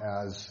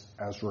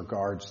 As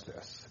regards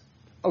this.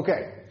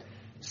 Okay,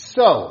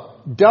 so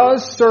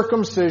does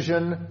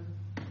circumcision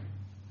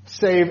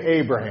save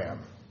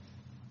Abraham?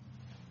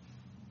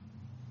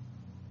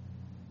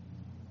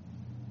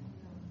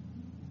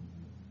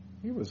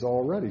 He was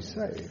already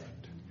saved.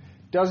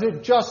 Does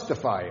it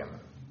justify him?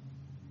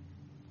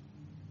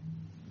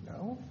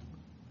 No.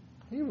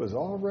 He was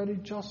already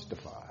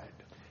justified.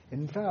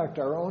 In fact,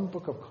 our own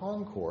Book of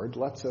Concord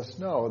lets us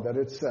know that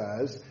it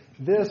says,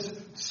 this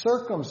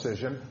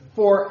circumcision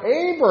for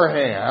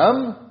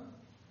Abraham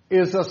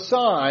is a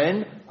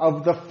sign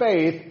of the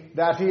faith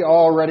that he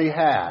already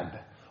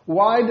had.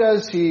 Why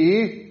does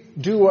he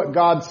do what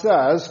God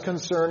says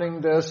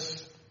concerning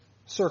this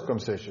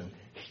circumcision?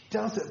 He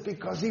does it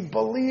because he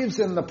believes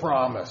in the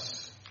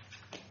promise.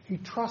 He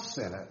trusts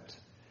in it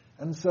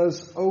and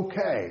says,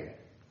 okay,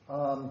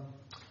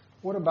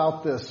 what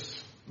about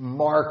this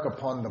mark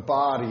upon the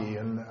body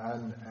and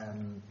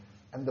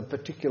the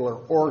particular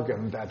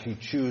organ that he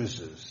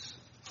chooses?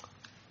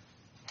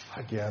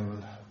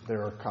 Again,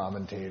 there are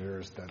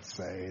commentators that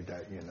say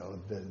that,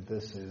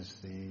 this is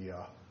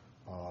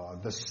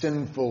the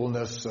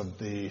sinfulness of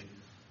the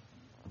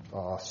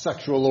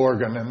sexual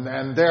organ,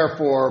 and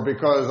therefore,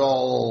 because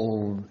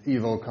all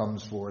evil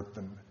comes forth,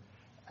 and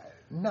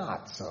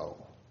not so.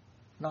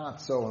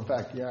 Not so. In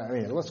fact,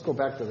 let's go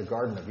back to the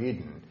Garden of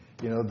Eden.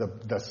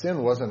 The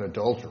sin wasn't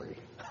adultery.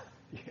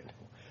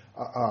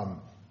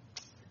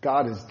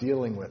 God is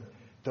dealing with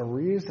the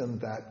reason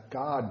that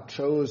God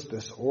chose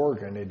this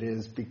organ. It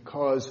is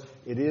because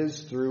it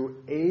is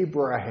through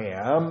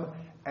Abraham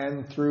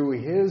and through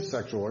his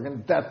sexual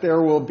organ that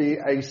there will be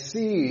a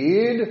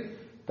seed,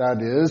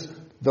 that is,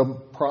 the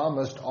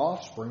promised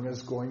offspring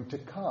is going to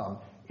come.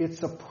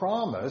 It's a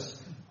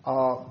promise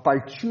by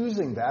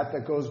choosing that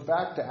goes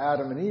back to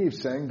Adam and Eve,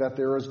 saying that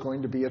there is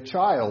going to be a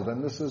child,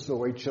 and this is the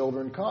way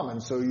children come.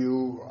 And so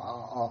you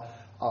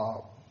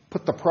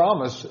put the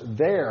promise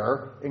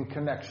there in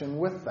connection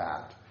with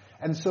that.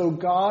 And so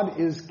God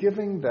is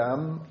giving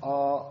them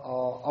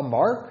a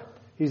mark.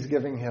 He's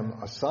giving him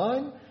a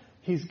sign.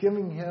 He's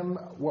giving him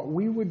what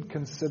we would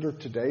consider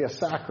today a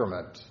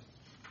sacrament,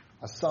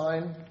 a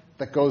sign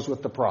that goes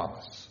with the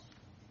promise,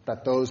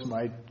 that those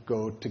might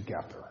go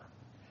together.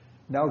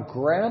 Now,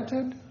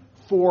 granted,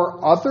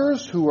 for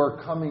others who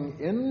are coming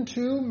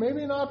into,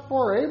 maybe not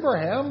for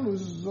Abraham,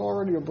 who's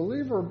already a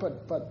believer,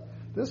 but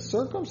this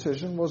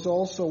circumcision was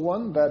also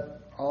one that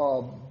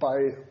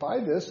by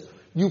this,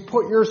 you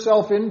put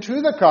yourself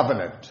into the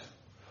covenant,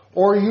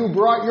 or you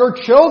brought your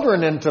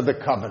children into the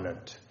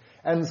covenant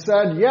and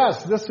said,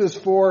 yes, this is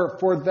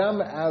for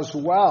them as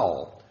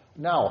well.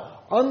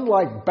 Now,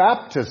 unlike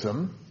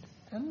baptism,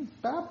 and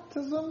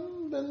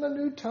baptism in the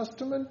New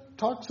Testament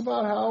talks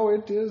about how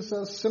it is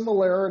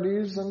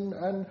similarities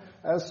and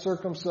as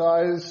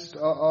circumcised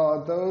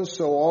those,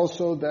 so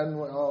also then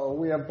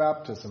we have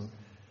baptism.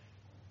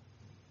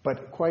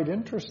 But quite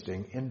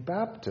interesting, in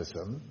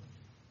baptism,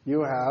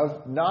 you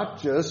have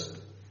not just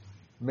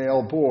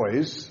male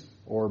boys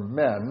or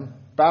men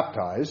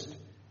baptized,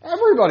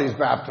 everybody's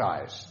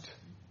baptized.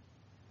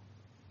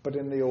 But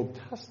in the Old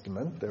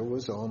Testament, there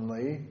was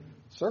only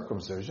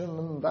circumcision,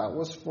 and that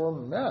was for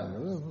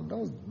men. That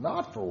was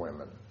not for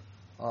women.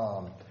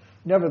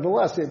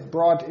 Nevertheless, it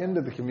brought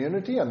into the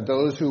community, and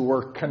those who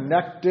were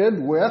connected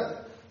with,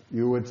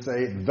 you would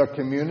say, the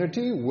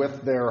community,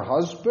 with their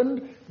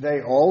husband,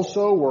 they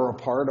also were a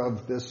part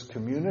of this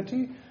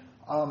community.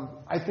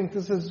 I think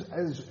this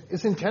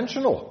is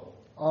intentional.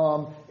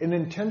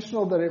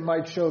 Intentional that it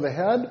might show the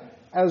head,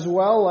 as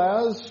well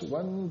as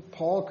when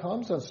Paul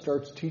comes and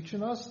starts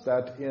teaching us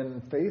that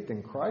in faith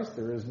in Christ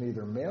there is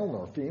neither male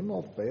nor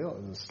female,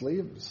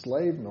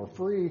 slave nor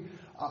free.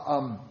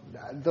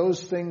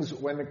 Those things,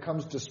 when it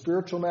comes to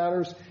spiritual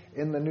matters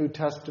in the New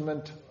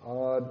Testament,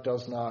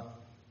 does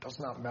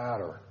not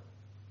matter.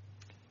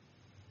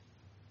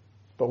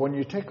 But when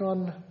you take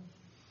on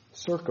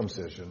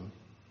circumcision,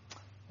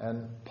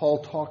 and Paul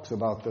talks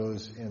about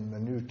those in the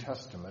New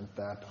Testament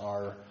that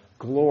are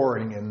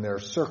glorying in their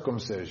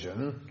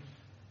circumcision,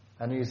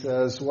 and he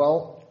says,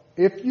 well,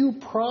 if you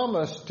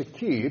promise to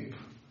keep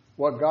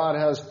what God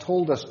has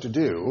told us to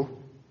do,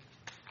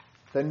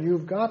 then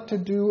you've got to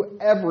do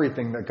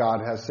everything that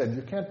God has said.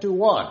 You can't do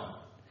one.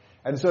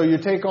 And so you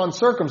take on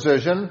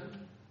circumcision,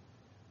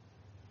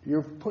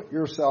 you've put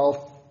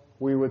yourself,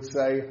 we would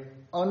say,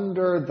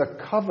 under the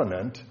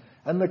covenant.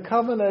 And the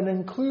covenant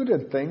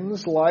included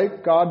things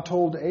like God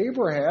told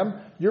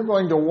Abraham, you're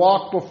going to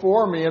walk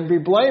before me and be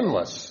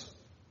blameless.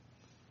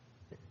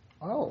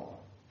 Oh.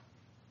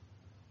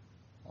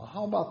 Well,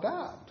 how about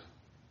that?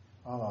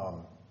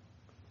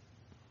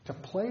 To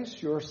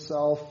place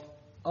yourself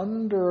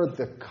under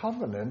the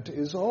covenant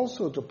is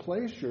also to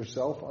place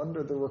yourself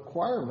under the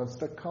requirements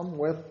that come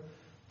with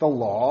the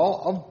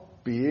law of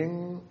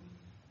being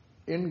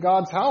in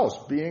God's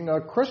house, being a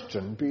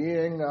Christian,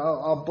 being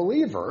a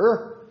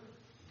believer.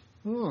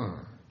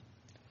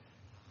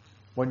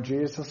 When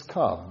Jesus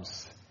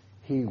comes,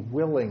 he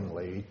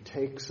willingly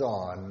takes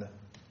on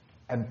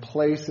and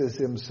places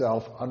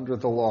himself under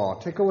the law.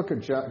 Take a look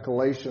at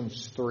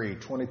Galatians 3,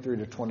 23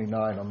 to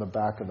 29 on the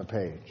back of the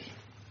page.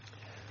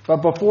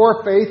 But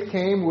before faith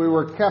came, we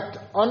were kept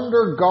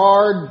under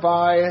guard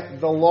by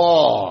the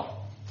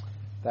law.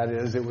 That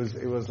is, it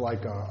was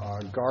like a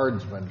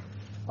guardsman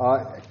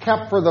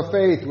kept for the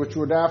faith which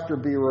would after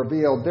be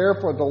revealed.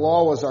 Therefore the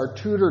law was our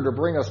tutor to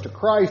bring us to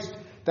Christ,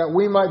 that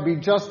we might be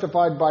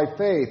justified by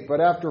faith.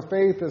 But after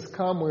faith has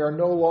come, we are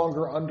no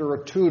longer under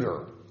a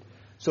tutor.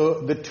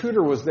 So the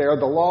tutor was there,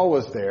 the law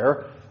was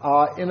there.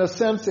 In a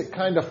sense, it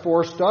kind of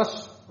forced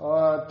us,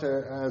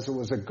 as it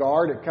was a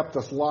guard, it kept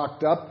us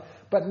locked up,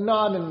 but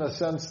not in the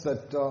sense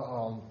that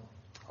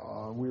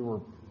we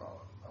were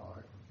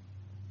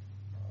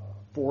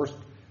forced.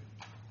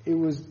 It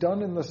was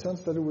done in the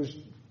sense that it was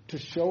to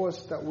show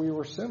us that we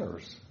were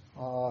sinners,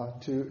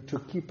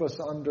 to keep us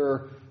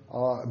under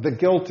the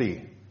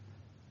guilty,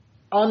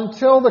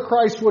 until the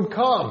Christ would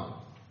come.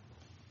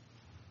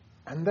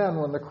 And then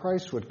when the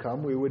Christ would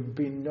come, we would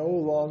be no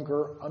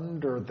longer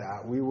under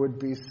that. We would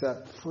be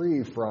set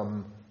free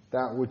from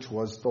that which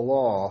was the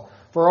law.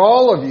 For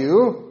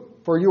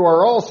you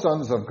are all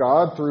sons of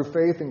God through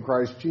faith in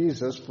Christ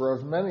Jesus. For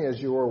as many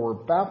as you were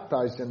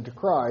baptized into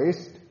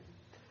Christ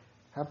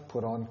have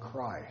put on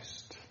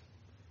Christ.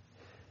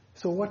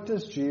 So what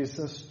does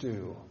Jesus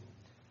do?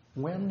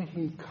 When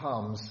he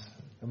comes,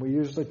 and we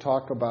usually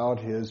talk about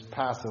his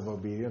passive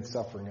obedience,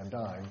 suffering and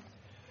dying.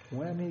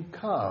 When he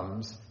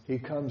comes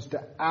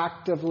to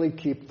actively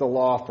keep the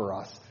law for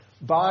us.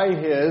 By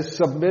his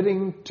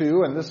submitting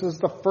to, and this is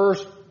the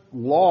first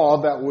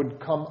law that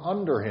would come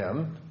under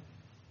him,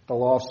 the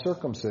law of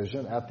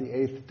circumcision at the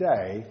 8th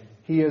day,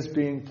 he is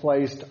being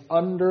placed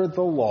under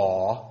the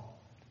law,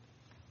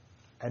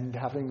 and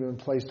having been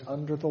placed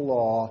under the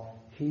law,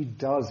 he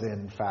does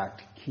in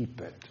fact keep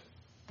it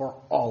for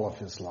all of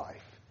his life.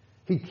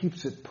 He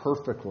keeps it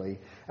perfectly.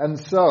 And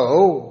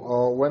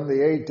so, when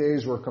the 8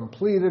 days were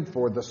completed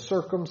for the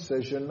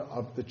circumcision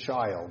of the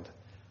child,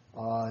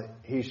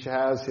 he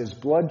has his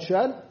blood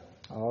shed,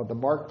 the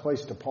mark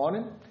placed upon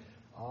him,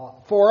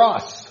 for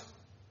us,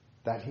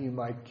 that he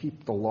might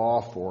keep the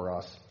law for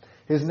us.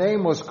 His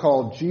name was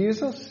called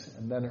Jesus,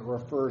 and then it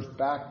refers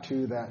back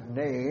to that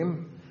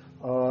name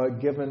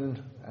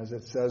given, as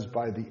it says,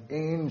 by the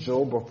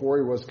angel before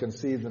he was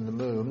conceived in the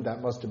womb.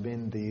 That must have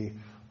been the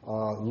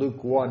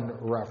Luke 1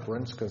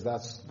 reference, because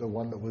that's the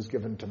one that was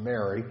given to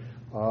Mary.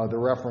 The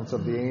reference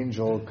of the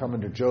angel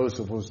coming to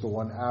Joseph was the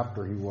one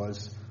after he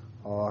was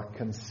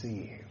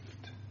conceived.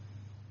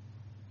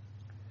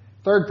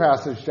 Third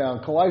passage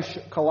down,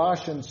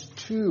 Colossians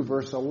 2,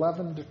 verse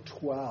 11 to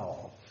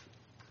 12.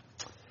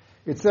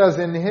 It says,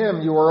 in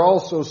him you are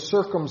also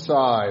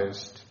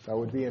circumcised. That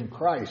would be in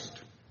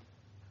Christ.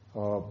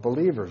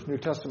 Believers, New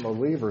Testament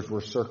believers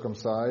were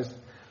circumcised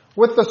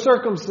with the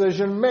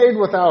circumcision made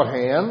without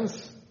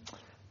hands,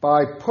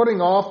 by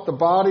putting off the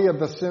body of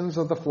the sins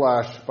of the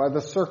flesh, by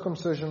the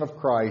circumcision of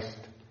Christ,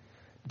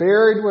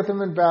 buried with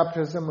him in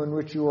baptism, in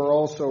which you are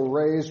also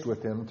raised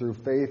with him through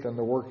faith in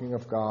the working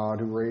of God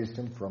who raised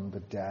him from the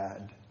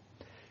dead.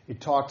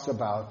 It talks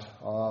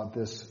about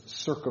this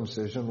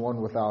circumcision,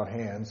 one without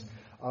hands,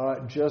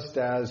 just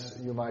as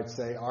you might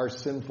say our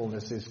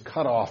sinfulness is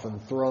cut off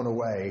and thrown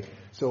away,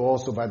 so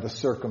also by the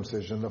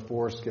circumcision the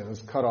foreskin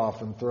is cut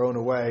off and thrown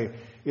away.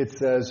 It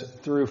says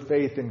through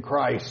faith in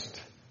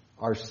Christ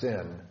our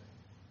sin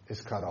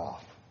is cut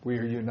off. We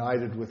are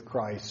united with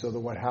Christ so that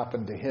what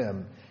happened to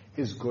him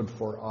is good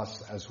for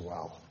us as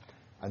well.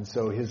 And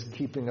so his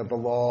keeping of the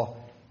law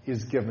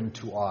is given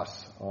to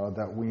us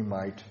that we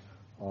might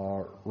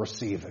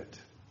receive it.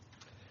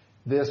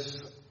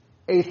 This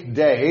 8th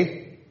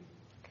day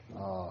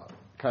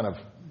kind of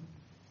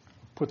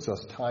puts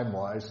us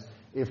time-wise.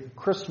 If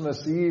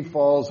Christmas Eve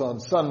falls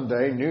on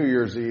Sunday, New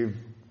Year's Eve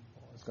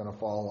is going to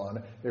fall on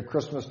it. If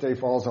Christmas Day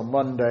falls on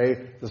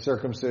Monday, the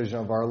circumcision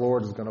of our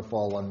Lord is going to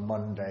fall on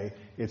Monday.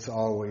 It's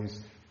always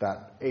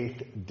that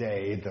 8th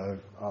day, the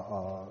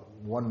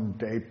 1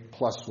 day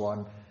plus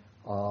 1.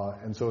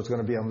 And so it's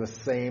going to be on the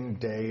same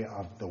day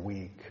of the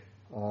week.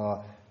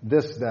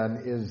 This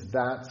then is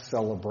that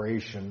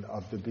celebration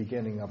of the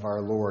beginning of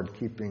our Lord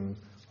keeping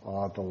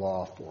the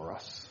law for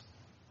us.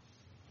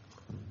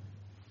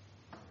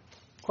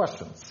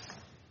 Questions?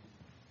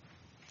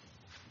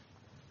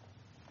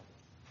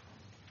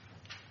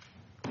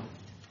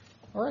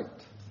 All right.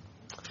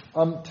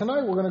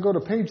 Tonight we're going to go to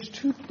page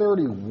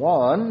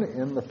 231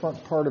 in the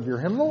front part of your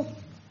hymnal.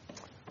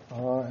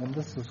 And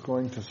this is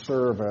going to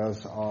serve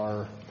as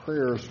our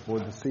prayers for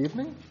this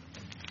evening.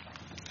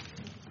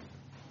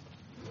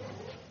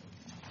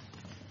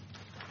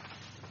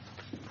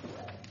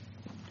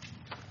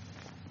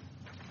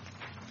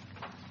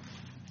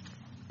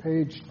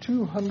 Page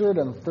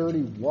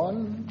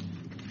 231.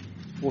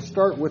 We'll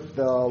start with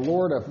the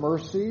Lord have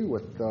mercy,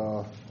 with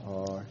the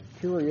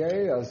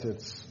Kyrie as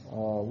it's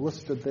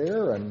listed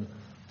there, and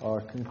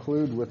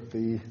conclude with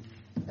the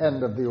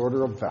end of the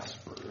order of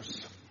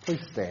Vespers.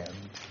 Please stand.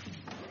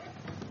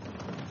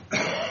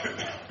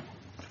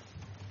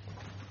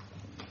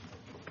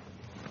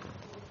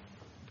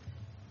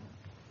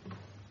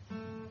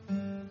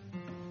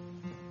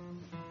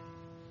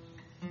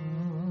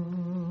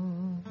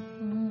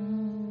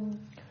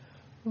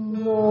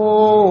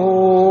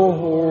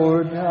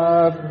 Lord,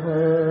 have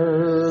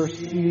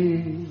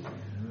mercy.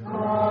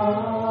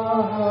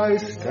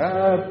 Christ,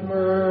 have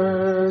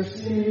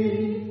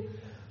mercy.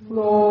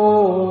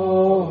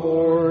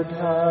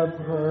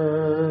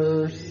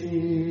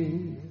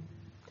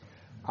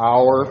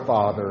 Our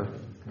Father,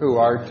 who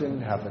art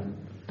in heaven,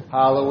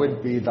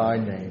 hallowed be thy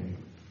name.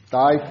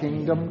 Thy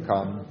kingdom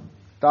come,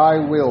 thy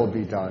will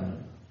be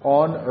done,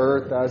 on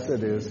earth as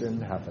it is in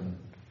heaven.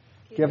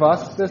 Give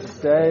us this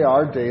day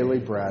our daily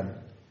bread,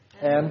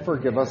 and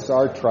forgive us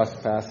our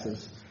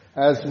trespasses,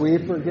 as we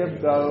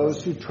forgive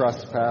those who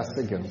trespass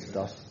against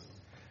us.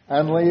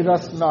 And lead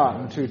us not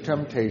into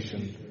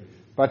temptation,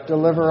 but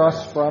deliver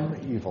us from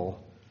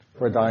evil.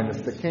 For thine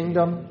is the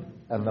kingdom,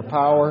 and the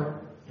power,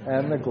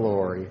 and the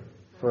glory,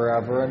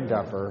 forever and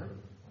ever.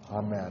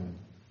 Amen.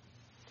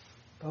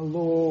 The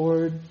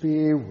Lord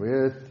be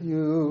with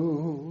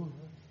you.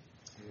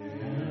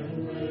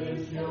 And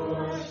with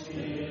your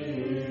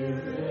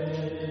spirit.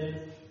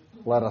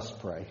 Let us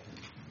pray.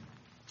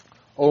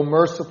 O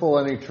merciful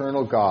and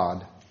eternal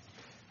God,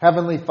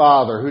 Heavenly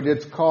Father, who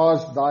didst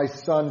cause thy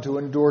Son to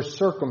endure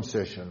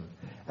circumcision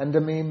and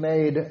to be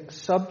made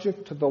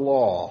subject to the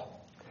law,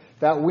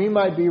 that we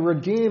might be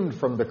redeemed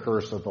from the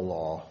curse of the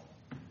law,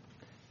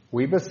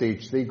 we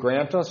beseech thee,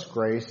 grant us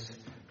grace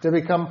to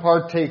become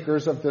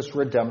partakers of this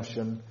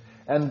redemption,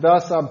 and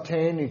thus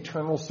obtain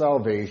eternal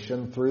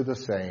salvation through the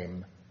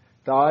same.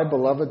 Thy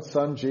beloved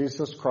Son,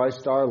 Jesus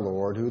Christ our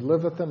Lord, who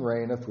liveth and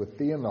reigneth with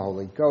thee in the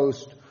Holy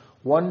Ghost,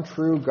 one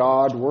true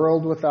God,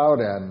 world without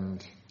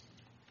end.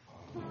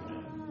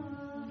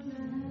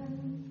 Amen.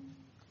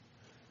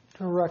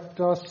 Direct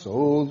us,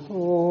 O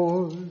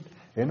Lord,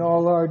 in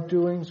all our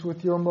doings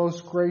with your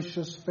most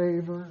gracious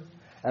favor,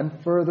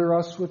 and further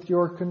us with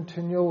your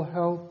continual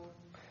help,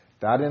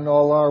 that in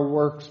all our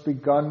works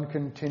begun,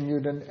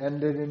 continued, and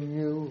ended in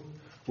you,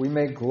 we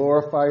may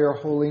glorify your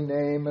holy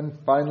name, and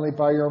finally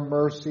by your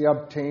mercy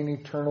obtain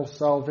eternal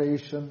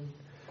salvation.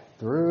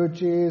 Through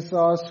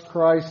Jesus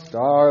Christ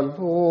our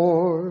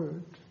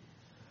Lord.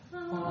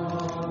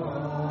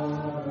 Amen.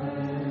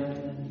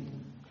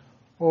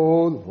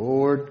 O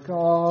Lord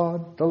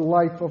God, the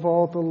life of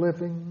all the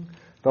living,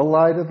 the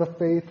light of the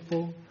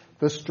faithful,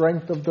 the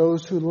strength of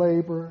those who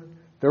labor,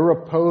 the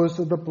repose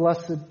of the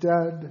blessed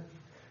dead,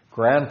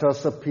 grant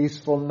us a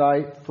peaceful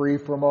night free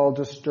from all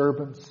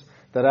disturbance,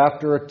 that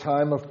after a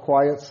time of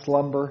quiet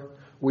slumber,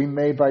 we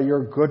may by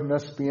your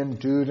goodness be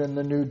endued in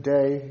the new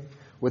day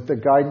with the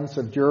guidance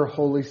of your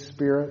Holy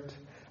Spirit,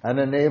 and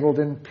enabled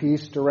in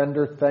peace to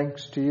render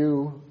thanks to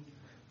you.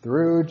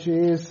 Through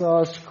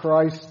Jesus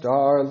Christ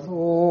our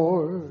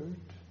Lord.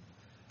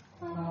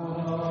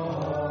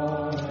 Amen.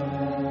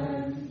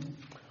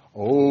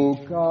 O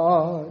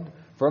God,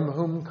 from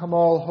whom come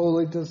all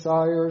holy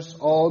desires,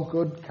 all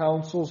good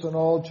counsels, and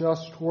all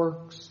just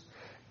works,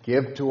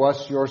 give to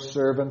us, your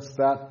servants,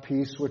 that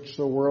peace which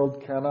the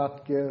world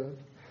cannot give,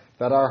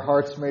 that our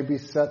hearts may be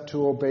set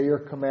to obey your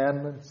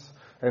commandments,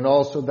 and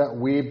also that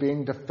we,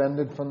 being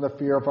defended from the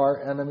fear of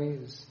our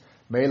enemies,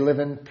 may live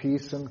in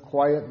peace and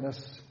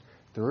quietness.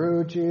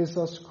 Through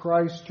Jesus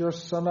Christ, your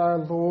Son, our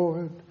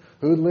Lord,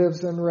 who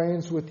lives and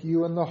reigns with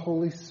you in the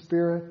Holy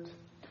Spirit,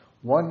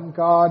 one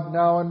God,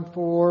 now and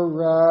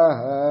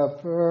forever.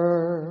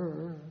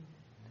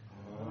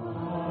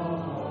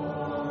 Amen.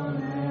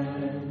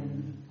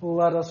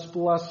 Let us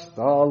bless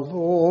the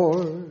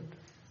Lord.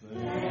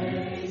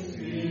 Thanks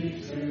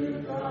be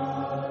to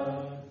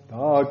God.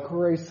 The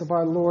grace of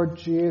our Lord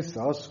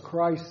Jesus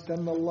Christ,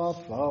 and the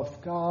love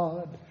of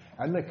God,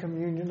 and the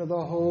communion of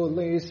the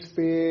Holy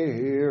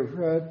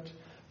Spirit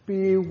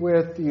be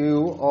with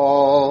you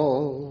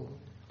all.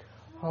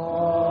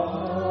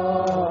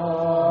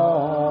 Amen.